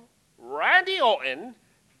Joe, Randy Orton,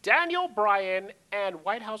 Daniel Bryan, and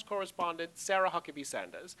White House correspondent Sarah Huckabee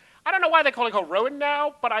Sanders. I don't know why they're calling her Rowan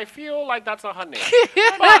now, but I feel like that's not her name.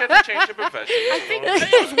 Might have to change the profession. I think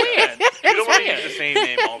it was weird. You don't want to use the same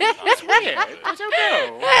name all the time. It's weird. I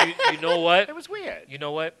don't know. You know what? It was weird. You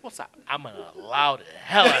know what? What's up? I'm gonna allow the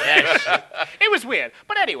hell out of that shit. It was weird.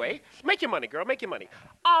 But anyway, make your money, girl. Make your money.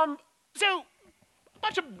 So a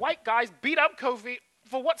bunch of white guys beat up Kofi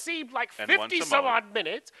for what seemed like And one 50 some Samoan. odd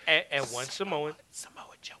minutes. And one Samoan.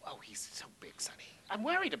 Samoa Joe. Oh, he's so big, Sonny. I'm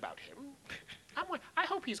worried about him. I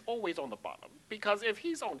hope he's always on the bottom, because if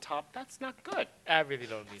he's on top, that's not good. I really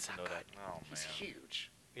don't need to know that. Oh, He's man.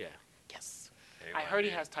 huge. Yeah. Yes. Hey, I heard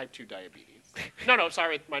he has type 2 diabetes. No,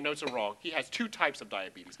 sorry, my notes are wrong. He has 2 types of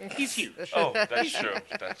diabetes. He's huge. Oh, that's true.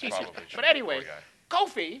 That's He's probably huge. true. But anyway, Poor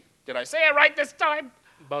guy. Kofi, did I say it right this time?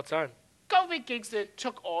 About time. Kofi Kingston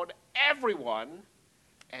took on everyone.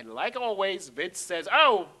 And like always, Vince says,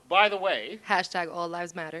 oh, by the way, Hashtag all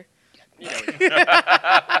lives matter. you know,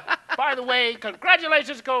 by the way,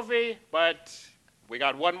 congratulations, Kofi, but we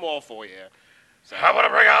got one more for you. So, I want to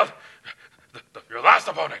bring out your last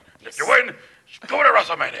opponent. If you win, go to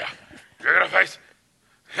WrestleMania. You're going to face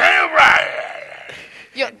Daniel Bryan.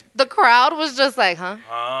 Yo, the crowd was just like, huh?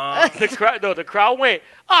 The crowd went,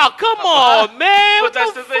 oh, come on, man. But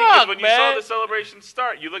that's the thing, fuck, is when you man? saw the celebration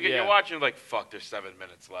start, you look at Yeah. your watch and you're like, fuck, there's 7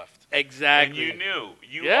 minutes left. Exactly. And you knew.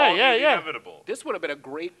 You Yeah, all yeah, knew the yeah. inevitable. this would have been a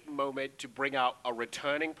great moment to bring out a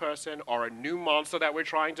returning person or a new monster that we're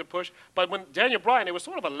trying to push. But when Daniel Bryan, it was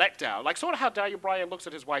sort of a letdown. Like sort of how Daniel Bryan looks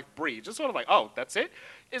at his wife Bree. Just sort of like, oh, that's it?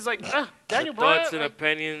 It's like, Daniel Bryan. Thoughts and like,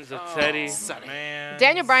 opinions of Teddy. Sonny. Man.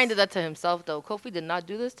 Daniel Bryan did that to himself, though. Kofi did not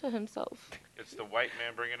do this to himself. It's the white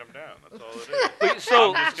man bringing them down. That's all it is.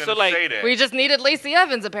 So, I'm just so gonna like, say that. We just needed Lacey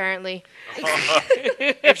Evans, apparently.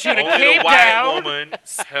 If she'd have Only came the white down, woman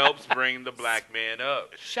helps bring the black man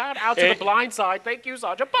up. shout out to the blind side. Thank you,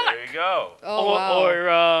 Sergeant Bullock. There you go. Oh, wow.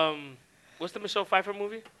 or what's the Michelle Pfeiffer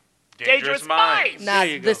movie? Dangerous Minds. Nah, There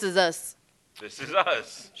you go. this is us. This is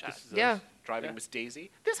us. Yeah. Driving Miss Daisy.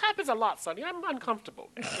 This happens a lot, Sonny. I'm uncomfortable.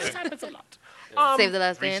 This happens a lot. Save the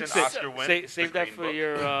Last Recent Dance. Oscar win. Save The that Green for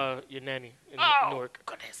Book. your nanny in Oh, Newark.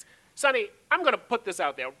 goodness. Sonny, I'm going to put this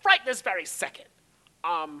out there right this very second.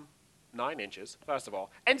 9 inches, first of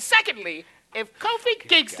all. And secondly, if Kofi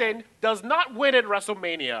Kingston does not win at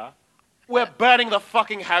WrestleMania, we're burning the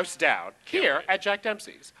fucking house down here at Jack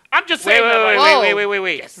Dempsey's. I'm just saying that right now.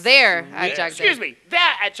 Wait. There at Jack Excuse Dempsey. me, there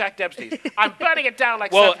at Jack Dempsey's. I'm burning it down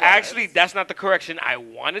like Well, Seth Rollins. actually, that's not the correction I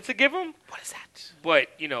wanted to give him. What is that? But,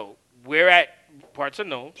 we're at Parts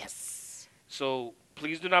Unknown. Yes. So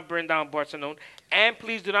please do not burn down Parts Unknown. And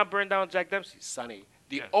please do not burn down Jack Dempsey's. Sonny,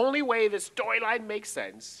 the only way this storyline makes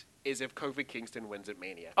sense is if Kofi Kingston wins at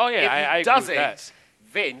Mania. Oh, yeah, if I he agree with doesn't, that.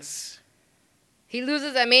 Vince. He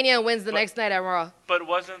loses at Mania and wins the next night at Raw. But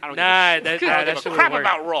wasn't I don't Nah, give a shit. that I don't shit give a would crap work.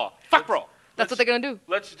 about Raw. Fuck Raw. That's what they're gonna do.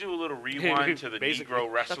 Let's do a little rewind to the Basically.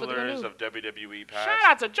 Negro That's what they're gonna wrestlers do. of WWE past.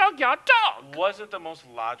 Shout out to Junkyard Dog. Wasn't the most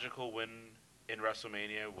logical win in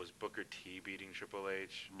WrestleMania was Booker T beating Triple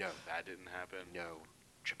H? No. That didn't happen. No.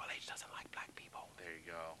 Triple H doesn't like black people. There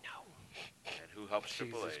you go. No. And who helps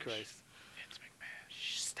Triple Jesus H? Christ. Vince McMahon.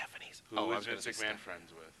 Stephanie's. Who I is was gonna Vince say McMahon Steph-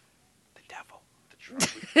 friends with? The devil. The Trump.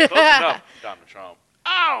 Close enough. Donald Trump.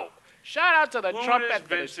 Oh! Shout out to the Who Trump does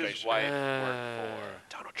Vince's administration. wife work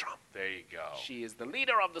Donald Trump. for? There you go. She is the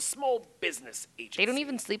leader of the Small Business Agency. They don't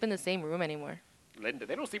even sleep in the same room anymore. Linda,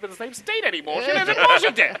 they don't sleep in the same state anymore. She lives in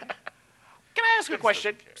Washington. Can I ask you a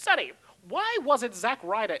question? Sonny, why wasn't Zack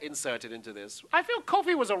Ryder inserted into this? I feel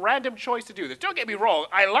Kofi was a random choice to do this. Don't get me wrong,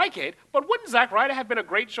 I like it, but wouldn't Zack Ryder have been a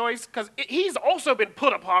great choice? Because he's also been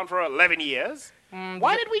put upon for 11 years.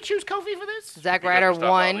 Why did we choose Kofi for this? Zack Because Ryder Mustafa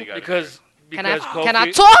won. Ali got Because Can I Kofi, can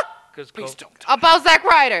I talk Because Please Kofi, don't. about Zack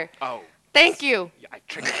Ryder? Oh, Thank you. yeah, I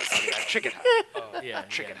triggered her. Sonny. I triggered her. yeah,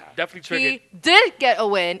 Triggered her. definitely triggered. He did get a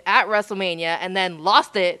win at WrestleMania and then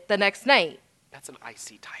lost it the next night. That's an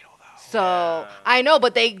IC title, though. So I know,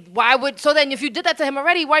 but why would? So then, if you did that to him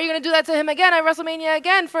already, why are you gonna do that to him again at WrestleMania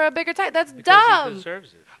again for a bigger title? That's Because he dumb.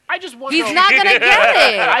 deserves it. I just want He's to not gonna get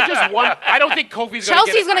it. I just want. I don't think Kofi's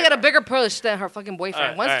Chelsea's gonna get a bigger push than her fucking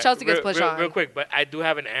boyfriend. Once Chelsea gets pushed real, on, real quick, but I do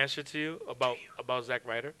have an answer to you about Zack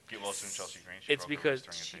Ryder. Get Wilson and Chelsea Green. She It's broke her because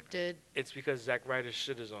wrist during a taping. did. It's because Zack Ryder's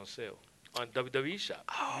shit is on sale on WWE Shop.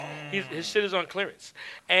 His shit is on clearance.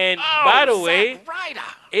 And by the way, Ryder.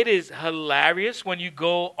 it is hilarious when you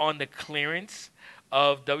go on the clearance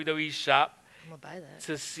of WWE Shop I'm gonna buy that.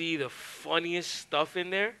 to see the funniest stuff in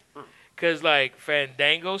there. Cause like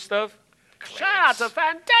Fandango stuff. Shout out to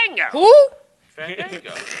Fandango. Who?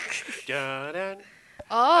 Fandango. Dun,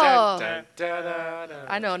 Oh, dun, dun, dun, dun.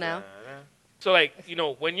 I know now. So like,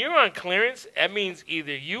 when you're on clearance, that means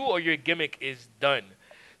either you or your gimmick is done.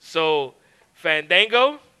 So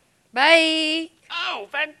Fandango, Bye. Oh,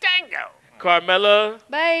 Fandango. Carmella.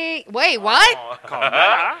 Bye. Wait, what?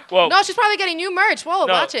 Carmella. Well, No, she's probably getting new merch. Whoa,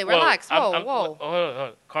 no, watch it. well, Relax. Whoa, I'm- whoa. hold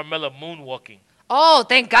on. Carmella moonwalking. Oh,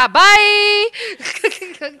 thank God. Bye.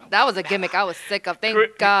 That was a gimmick I was sick of. Thank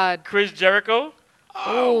Chri- God. Chris Jericho.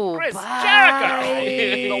 Oh, Chris bye.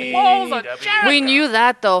 Jericho. The walls of Jericho. We knew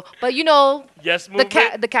that though, but Yes the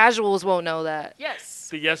movement. the casuals won't know that. Yes.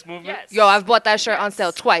 The Yes movement. Yes. Yo, I've bought that shirt on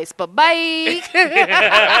sale twice, but bye.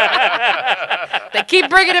 They keep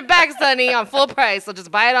bringing it back, Sonny, on full price, so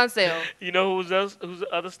just buy it on sale. You know who's else? Whose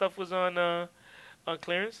other stuff was on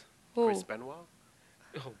clearance? Chris Who? Benoit.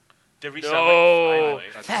 Did we No.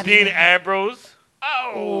 finally? Dean Ambrose.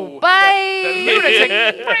 Oh. Bye.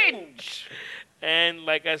 Lunatic Fringe. And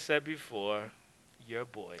like I said before, your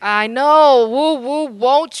boy. I know. Woo woo.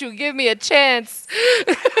 Won't you give me a chance?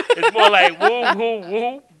 It's more like woo woo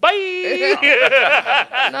woo. Bye.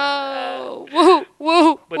 No. Woo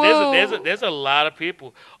woo. But woo. there's a lot of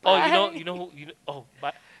people. Oh, Bye. you know who? Oh,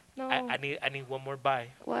 bye. No. I need one more bye.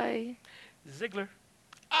 Why? Ziggler.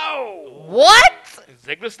 Oh. What?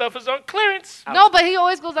 Ziggler stuff is on clearance. No, but he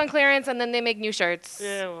always goes on clearance, and then they make new shirts.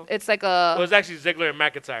 Yeah, well. It's like Well, a. it's actually Ziggler and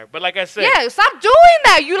McIntyre. But like I said, Yeah, stop doing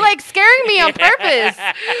that. You like scaring me on purpose.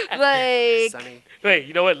 Like, Sonny. wait,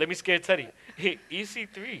 you know what? Let me scare Teddy.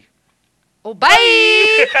 EC3. oh,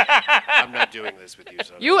 bye. I'm not doing this with you,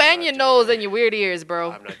 Sonny. You I'm and not your doing nose it. and your weird ears,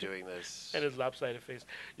 bro. I'm not doing this. And his lopsided face.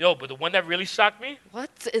 Yo, but the one that really shocked me, What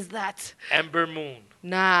is that? Ember Moon.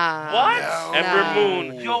 Nah. What? Ember Nah.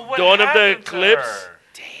 Moon. Yo, what Dawn of the happened to Eclipse. her?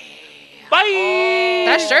 Bye.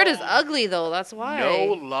 That shirt is ugly though. That's why.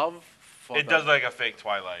 No love for It does look like a fake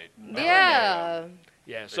Twilight. Yeah,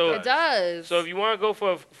 Yeah. So it does. So if you want to go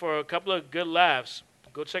for a couple of good laughs,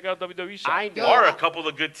 go check out WWE Shop. I know. Or a couple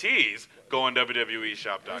of good teas. Go on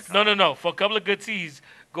WWEshop.com. No. For a couple of good tees,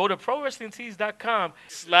 go to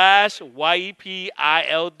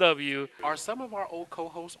ProWrestlingTees.com/YEPILW. Are some of our old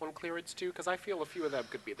co-hosts on clearance too? Because I feel a few of them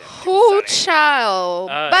could be there. Who child?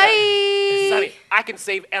 Bye. Sonny, I can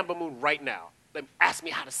save Amber Moon right now. Ask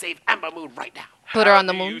me how to save Amber Moon right now. Put her on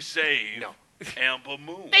the You moon. save No. Amber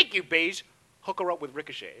Moon. Thank you, Beige. Hook her up with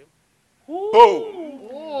Ricochet.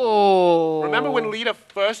 Oh. Remember when Lita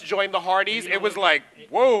first joined the Hardys? It was like,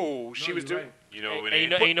 whoa, she was doing. You know what we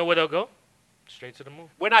And need? you know where they'll go? Straight to the moon.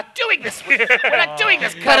 We're not doing this. We're not doing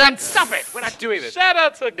this. Kevin. Stop it. We're not doing this. Shout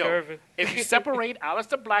out to No. Gervin. If you separate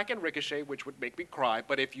Aleister Black and Ricochet, which would make me cry,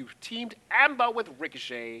 but if you teamed Amber with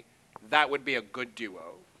Ricochet, that would be a good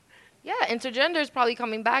duo. Yeah, intergender's probably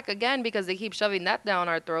coming back again because they keep shoving that down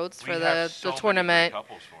our throats for We the have so many tournament. good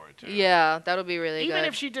couples for it, too. Yeah, that'll be really Even good.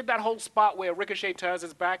 if she did that whole spot where Ricochet turns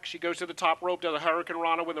his back, she goes to the top rope, does a Hurricane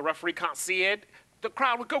Rana when the referee can't see it. The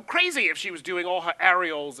crowd would go crazy if she was doing all her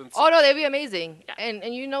aerials and Oh no, they'd be amazing. And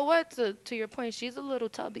you know what? To your point, she's a little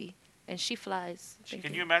tubby, and she flies. Thank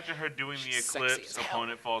Can you imagine her doing the She's sexy eclipse? as hell.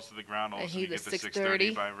 Opponent falls to the ground. And Also, he you get the the 630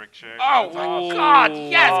 630 by Ricochet. Oh, God,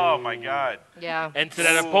 yes! Oh my God! Yeah. And to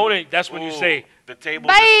that opponent, that's when you Ooh. say, The table.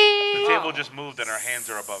 Bye. The table just moved and her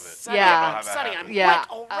hands are above it. Sonny, Yeah. I don't know how that Sonny, happened. I'm Yeah. wet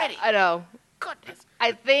already. I know. Goodness.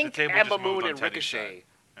 I think. table Amber just moved Moon on and Teddy's Ricochet. side.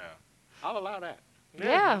 Yeah. I'll allow that.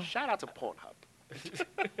 Yeah. Shout out to Pornhub.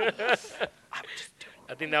 I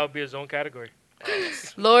think that would be his own category.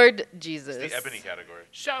 Lord Jesus. The ebony category.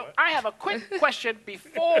 So I have a quick question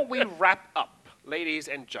before we wrap up, ladies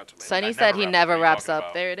and gentlemen. Sonny I said never he wrap never up. What are you wraps talking up.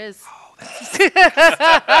 about? There it is.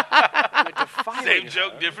 We're defiling Same her.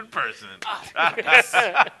 joke, different person.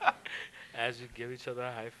 As you give each other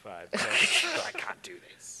a high five. I can't do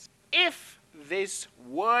this. If this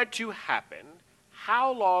were to happen,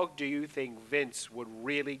 how long do you think Vince would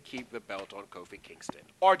really keep the belt on Kofi Kingston?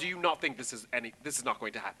 Or do you not think this is not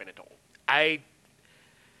going to happen at all?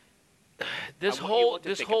 This I want you whole to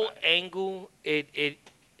this think whole about it. angle,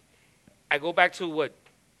 I go back to what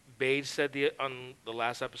Paige said on the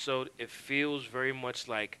last episode. It feels very much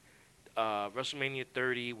like WrestleMania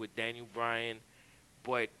 30 with Daniel Bryan,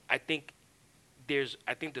 but I think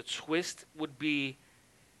the twist would be,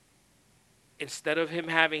 instead of him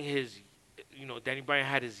having his, Daniel Bryan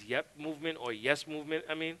had his yep movement or yes movement.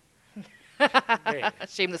 I mean, yeah.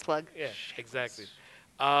 Shameless plug. Yeah, exactly.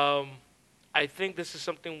 I think this is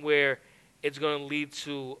something where it's going to lead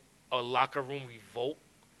to a locker room revolt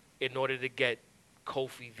in order to get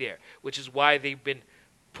Kofi there, which is why they've been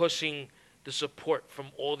pushing the support from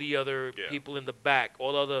all the other people in the back,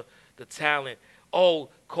 all the talent. Oh,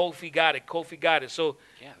 Kofi got it. Kofi got it. So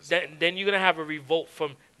Yes. then you're going to have a revolt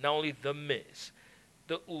from not only The Miz,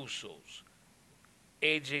 the Usos,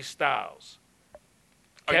 AJ Styles,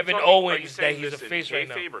 Kevin Owens, that he's a face right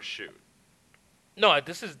now. Kayfabe or shoot? No,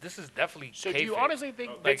 this is definitely. So do you kayfabe. honestly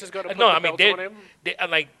think Vince is going to put no, the I mean belt on him?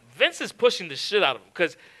 like Vince is pushing the shit out of him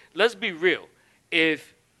because let's be real,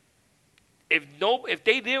 if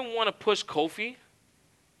they didn't want to push Kofi,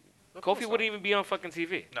 Kofi wouldn't even be on fucking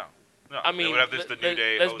TV. No. I they mean, would have this the New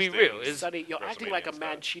Day. let's be hosting real. It's- Sonny, you're acting like a WrestleMania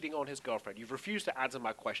man stuff. cheating on his girlfriend. You've refused to answer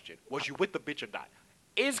my question. Was you with the bitch or not?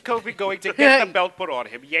 Is Kofi going to get the belt put on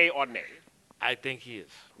him, yay or nay? I think he is.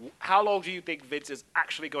 How long do you think Vince is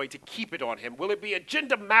actually going to keep it on him? Will it be a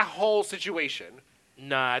Jinder Mahal situation?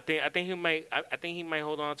 Nah, I think he might. I think he might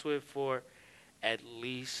hold on to it for at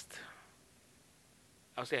least.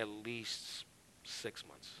 I would say at least 6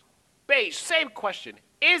 months. Beige, same question.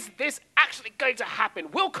 Is this actually going to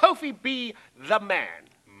happen? Will Kofi be the man?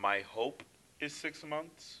 My hope is 6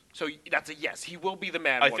 months. So that's a yes. He will be the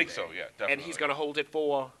man. I one think day. so, yeah, And definitely. he's going to hold it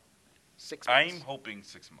for 6 months. I'm hoping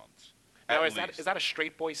 6 months. Now, At is least. that a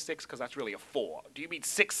straight boy 6? Because that's really a 4. Do you mean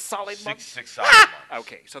 6 solid months? six solid months?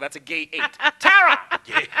 Okay, so that's a gay 8. Tara!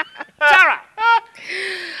 Tara!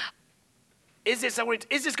 Is this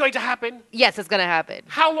going to happen? Yes, it's gonna happen.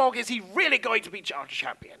 How long is he really going to be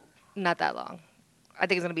champion? Not that long. I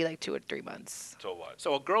think it's gonna be like 2 or 3 months. So what?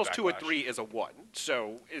 So a girl's 2 or Backlash. 3 is a 1.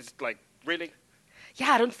 So it's like, really?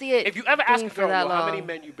 Yeah, I don't see it. If you ever ask being a for girl that well, how many long.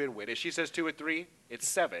 men you've been with, if she says 2 or 3, it's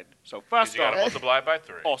 7. So Because first you got to off, multiply it by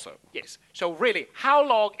 3. also, yes. So really, how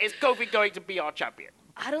long is Kofi going to be our champion?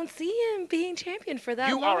 I don't see him being champion for that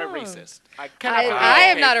You long. are a racist. I cannot believe I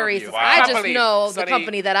am that not a came from racist. you. Wow. I Can't just believe, know the Sonny,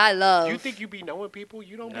 company that I love. You think you be knowing people?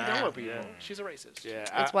 You don't be Nah, knowing people. yeah. She's a racist.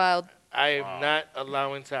 Yeah, It's wild. I am not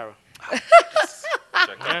allowing Tara.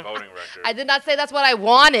 Check that voting record. I did not say that's what I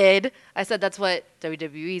wanted. I said that's what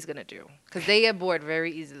WWE is gonna do because they get bored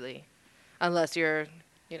very easily, unless you're,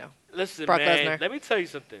 Listen, Brock man. Lesnar. Let me tell you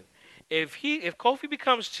something. If Kofi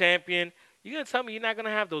becomes champion, you're gonna tell me you're not gonna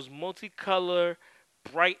have those multicolor,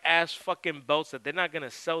 bright ass fucking belts that they're not gonna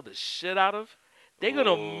sell the shit out of. They're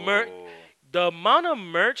gonna merch. The amount of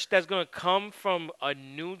merch that's gonna come from a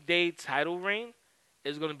New Day title reign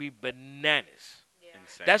is gonna be bananas.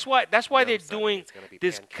 Insane. That's why they're Sunday, doing it's gonna be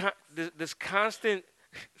this pancakes. this constant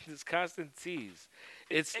this constant tease.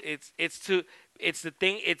 It's the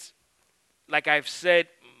thing. It's like I've said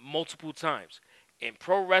multiple times. In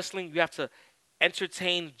pro wrestling, you have to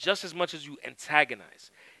entertain just as much as you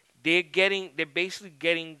antagonize. They're basically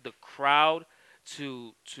getting the crowd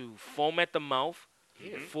to foam at the mouth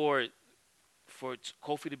for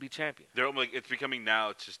Kofi to be champion. They're like, it's becoming now.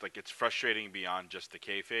 It's just like it's frustrating beyond just the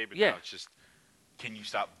kayfabe. But Yeah. now it's just, can you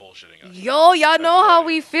stop bullshitting us? Yo, y'all know how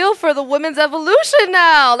we feel for the women's evolution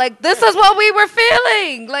now. Like, this is what we were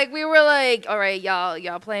feeling. Like, we were like, all right,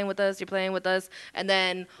 y'all playing with us, you're playing with us. And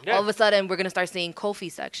then all of a sudden, we're going to start seeing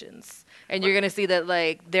Kofi sections. And you're going to see that,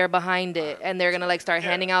 like, they're behind it. And they're going to, like, start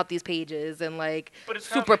handing out these pages and, like, But it's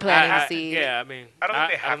kinda super like- planting I the seed. Yeah, I mean, I don't think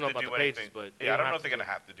they I have don't know to about do the anything. pages, but Yeah, I don't know if they're gonna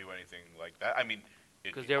have to do anything like that. I mean,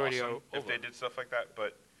 it'd 'Cause be they already awesome are if they over. did stuff like that.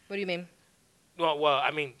 But What do you mean? Well,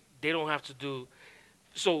 I mean, they don't have to do.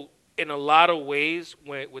 So, in a lot of ways,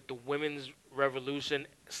 with the women's revolution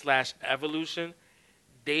 / evolution,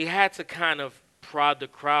 they had to kind of prod the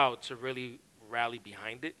crowd to really rally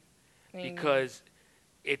behind it because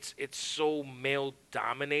it's so male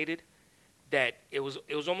dominated that it was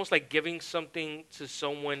almost like giving something to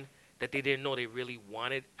someone that they didn't know they really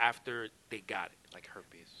wanted after they got it. Like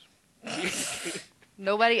herpes.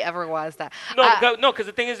 Nobody ever wants that. No, because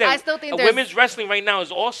the thing is that I still think women's wrestling right now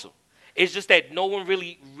is awesome. It's just that no one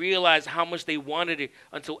really realized how much they wanted it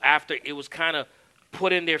until after it was kind of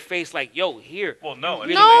put in their face, like, "Yo, here." well, no,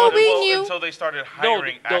 really No, want it. we well, knew. until they started No,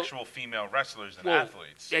 hiring the- actual female wrestlers and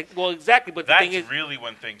athletes. Well, exactly. But the That's thing is, really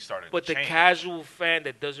when things started. but to the change. casual fan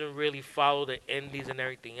that doesn't really follow the indies and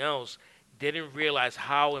everything else didn't realize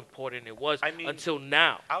how important it was I mean- until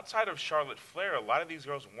now. outside of Charlotte Flair, a lot of these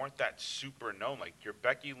girls weren't that super known. Like your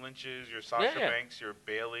Becky Lynch's, your Sasha Yeah. Banks, your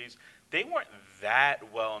Bailey's. They weren't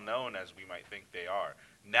that well known as we might think they are.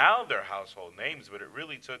 Now they're household names, but it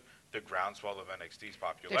really took the groundswell of NXT's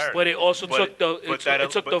popularity. But it also But- took but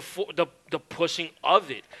that- the pushing of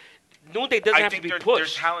it. New Day doesn't I have to think be their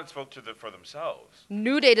pushed. talent spoke for themselves.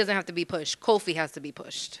 New Day doesn't have to be pushed. Kofi has to be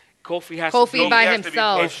pushed. Kofi has Kofi to be, by has to be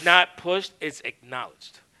himself. It's not pushed. It's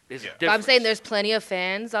acknowledged. There's a Yeah. But I'm saying difference. there's plenty of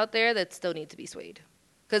fans out there that still need to be swayed.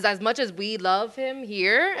 Because as much as we love him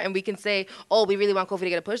here, and we can say, oh, we really want Kofi to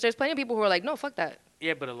get a push, there's plenty of people who are like, no, fuck that.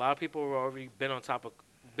 Yeah, but a lot of people have already been on top of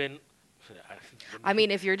I mean,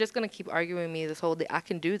 if you're just going to keep arguing with me this whole day, I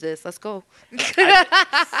can do this. Let's go. She's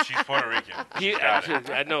Puerto Rican. He, Got it.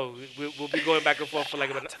 I know. We'll be going back and forth for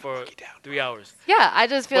 3 hours. Yeah, I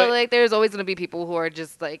just feel But- like there's always going to be people who are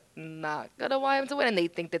just like not going to want him to win, and they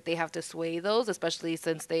think that they have to sway those, especially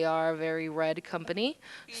since they are a very red company.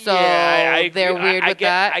 So yeah, I agree. they're weird with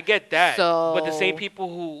that. I get that. So, But the same people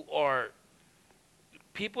who are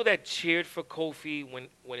people that cheered for Kofi when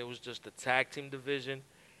it was just the tag team division,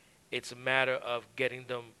 it's a matter of getting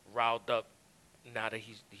them riled up now that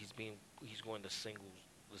he's going the single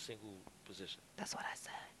position. That's what I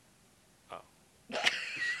said.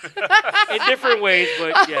 In different ways,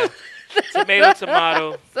 but yeah.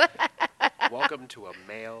 Tomato. Welcome to a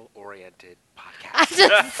male-oriented I podcast.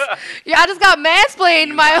 just got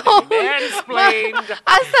mansplained my own. Mansplained.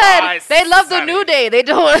 I said they love the Sonny. New Day. They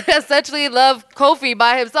don't essentially love Kofi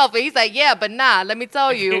by himself. And he's like, yeah, but nah. Let me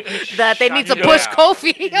tell you that they need to You know push what?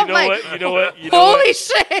 Kofi. You I'm know like, what? You know what? holy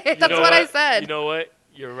shit! You That's know what I said. You know what?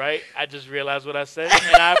 You're right. I just realized what I said,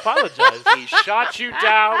 and I apologize. He shot you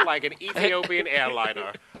down like an Ethiopian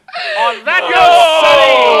airliner. On that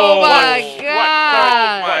Oh note, my Sonny.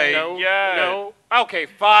 God. my No, God. no. Okay,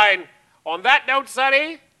 fine. On that note,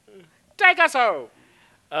 Sonny, take us home.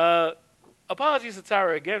 Apologies to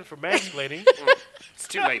Tyra again for mansplaining. It's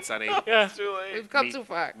too late, Sonny. Yeah, Too late. We've come Me- too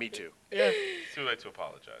far. Me too. yeah, Too late to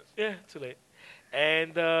apologize. yeah. Too late.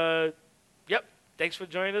 And yep. Thanks for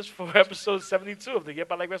joining us for episode 72 of the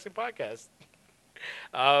Yep I Like Wrestling podcast.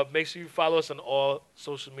 Make sure you follow us on all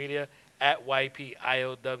social media at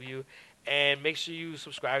YPIOW, and make sure you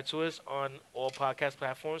subscribe to us on all podcast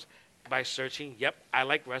platforms by searching Yep I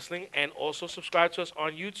Like Wrestling, and also subscribe to us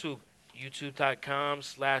on YouTube,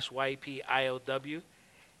 youtube.com/YPIOW.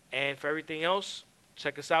 And for everything else,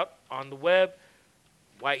 check us out on the web,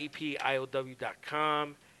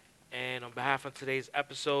 YEPIOW.com. And on behalf of today's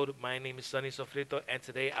episode, my name is Sunny Sofrito, and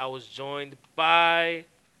today I was joined by...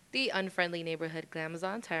 The unfriendly neighborhood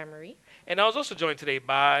Glamazon, Tara Marie. And I was also joined today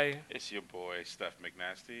by... It's your boy, Steph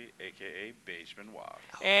McNasty, a.k.a. Beige Benoit.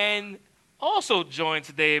 And also joined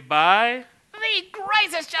today by... The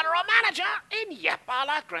greatest general manager in Yep, I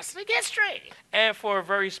Like Wrestling history. And for a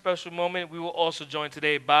very special moment, we will also join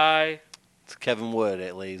today by... It's Kevin Wood,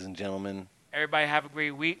 ladies and gentlemen. Everybody have a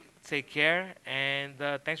great week. Take care, and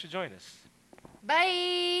thanks for joining us.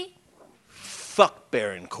 Bye. Fuck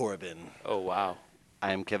Baron Corbin. Oh, wow.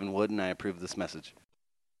 I am Kevin Wood, and I approve this message.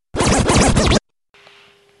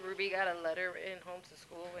 Ruby got a letter written home to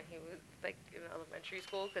school when he was like in elementary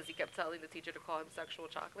school because he kept telling the teacher to call him sexual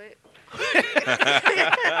chocolate.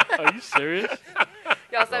 Are you serious?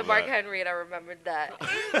 Y'all said Mark Henry, and I remembered that.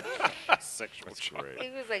 Sexual chocolate. He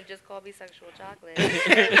was like, just call me sexual chocolate.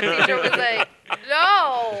 The teacher was like,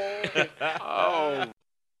 no. Oh.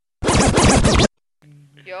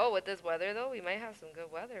 Yo, with this weather, though, we might have some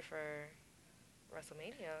good weather for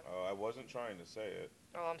WrestleMania. Oh, I wasn't trying to say it.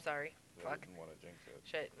 Oh, I'm sorry. I Fuck. didn't want to jinx it.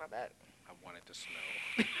 Shit, my bad. I want it to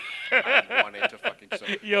snow. I want it to fucking snow.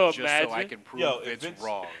 Yo, just so I imagine. can prove Yo, if it's Vince-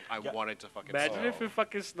 wrong. I want it to fucking Imagine snow. if it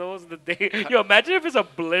fucking snows the day. Yo, imagine if it's a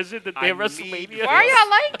blizzard the day of I WrestleMania. need- Why are y'all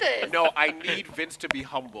like this? No, I need Vince to be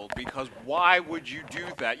humbled because why would you do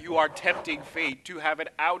that? You are tempting fate to have an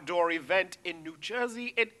outdoor event in New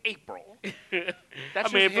Jersey in April. That's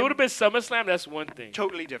I mean, if just it would him have been SummerSlam, that's one thing.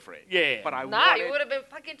 totally different. Yeah. But I Nah, wanted, you would have been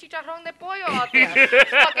fucking chicharrón de pollo out there.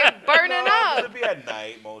 Fucking burning No, up. it'll be at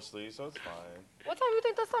night mostly, so it's fine. What time you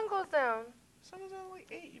think the sun goes down? Sun is at like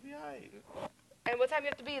 8, you'll be alright. And what time you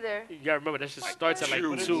have to be there? You gotta remember, that shit starts at like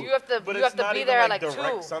June. 2. You have to, But you have it's to not be even there at like like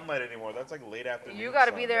direct 2. sunlight anymore. That's like late afternoon. You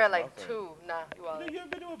gotta be sun. there at That's like nothing. 2. Nah, you are. You ever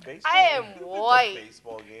been to a baseball I am game? You ever been to a white.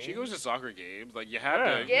 baseball game? she goes to soccer games. Like you have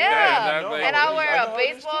Yeah. to. Yeah, no, and I wear I a know,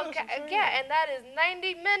 baseball that's what I'm saying. yeah, and that is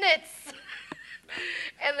 90 minutes.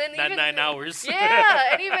 And then Not even 9 hours.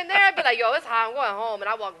 Yeah, and even there I'd be like, yo, it's hot, I'm going home, and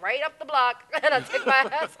I walk right up the block and I take my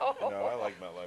ass home. No, I like MetLife.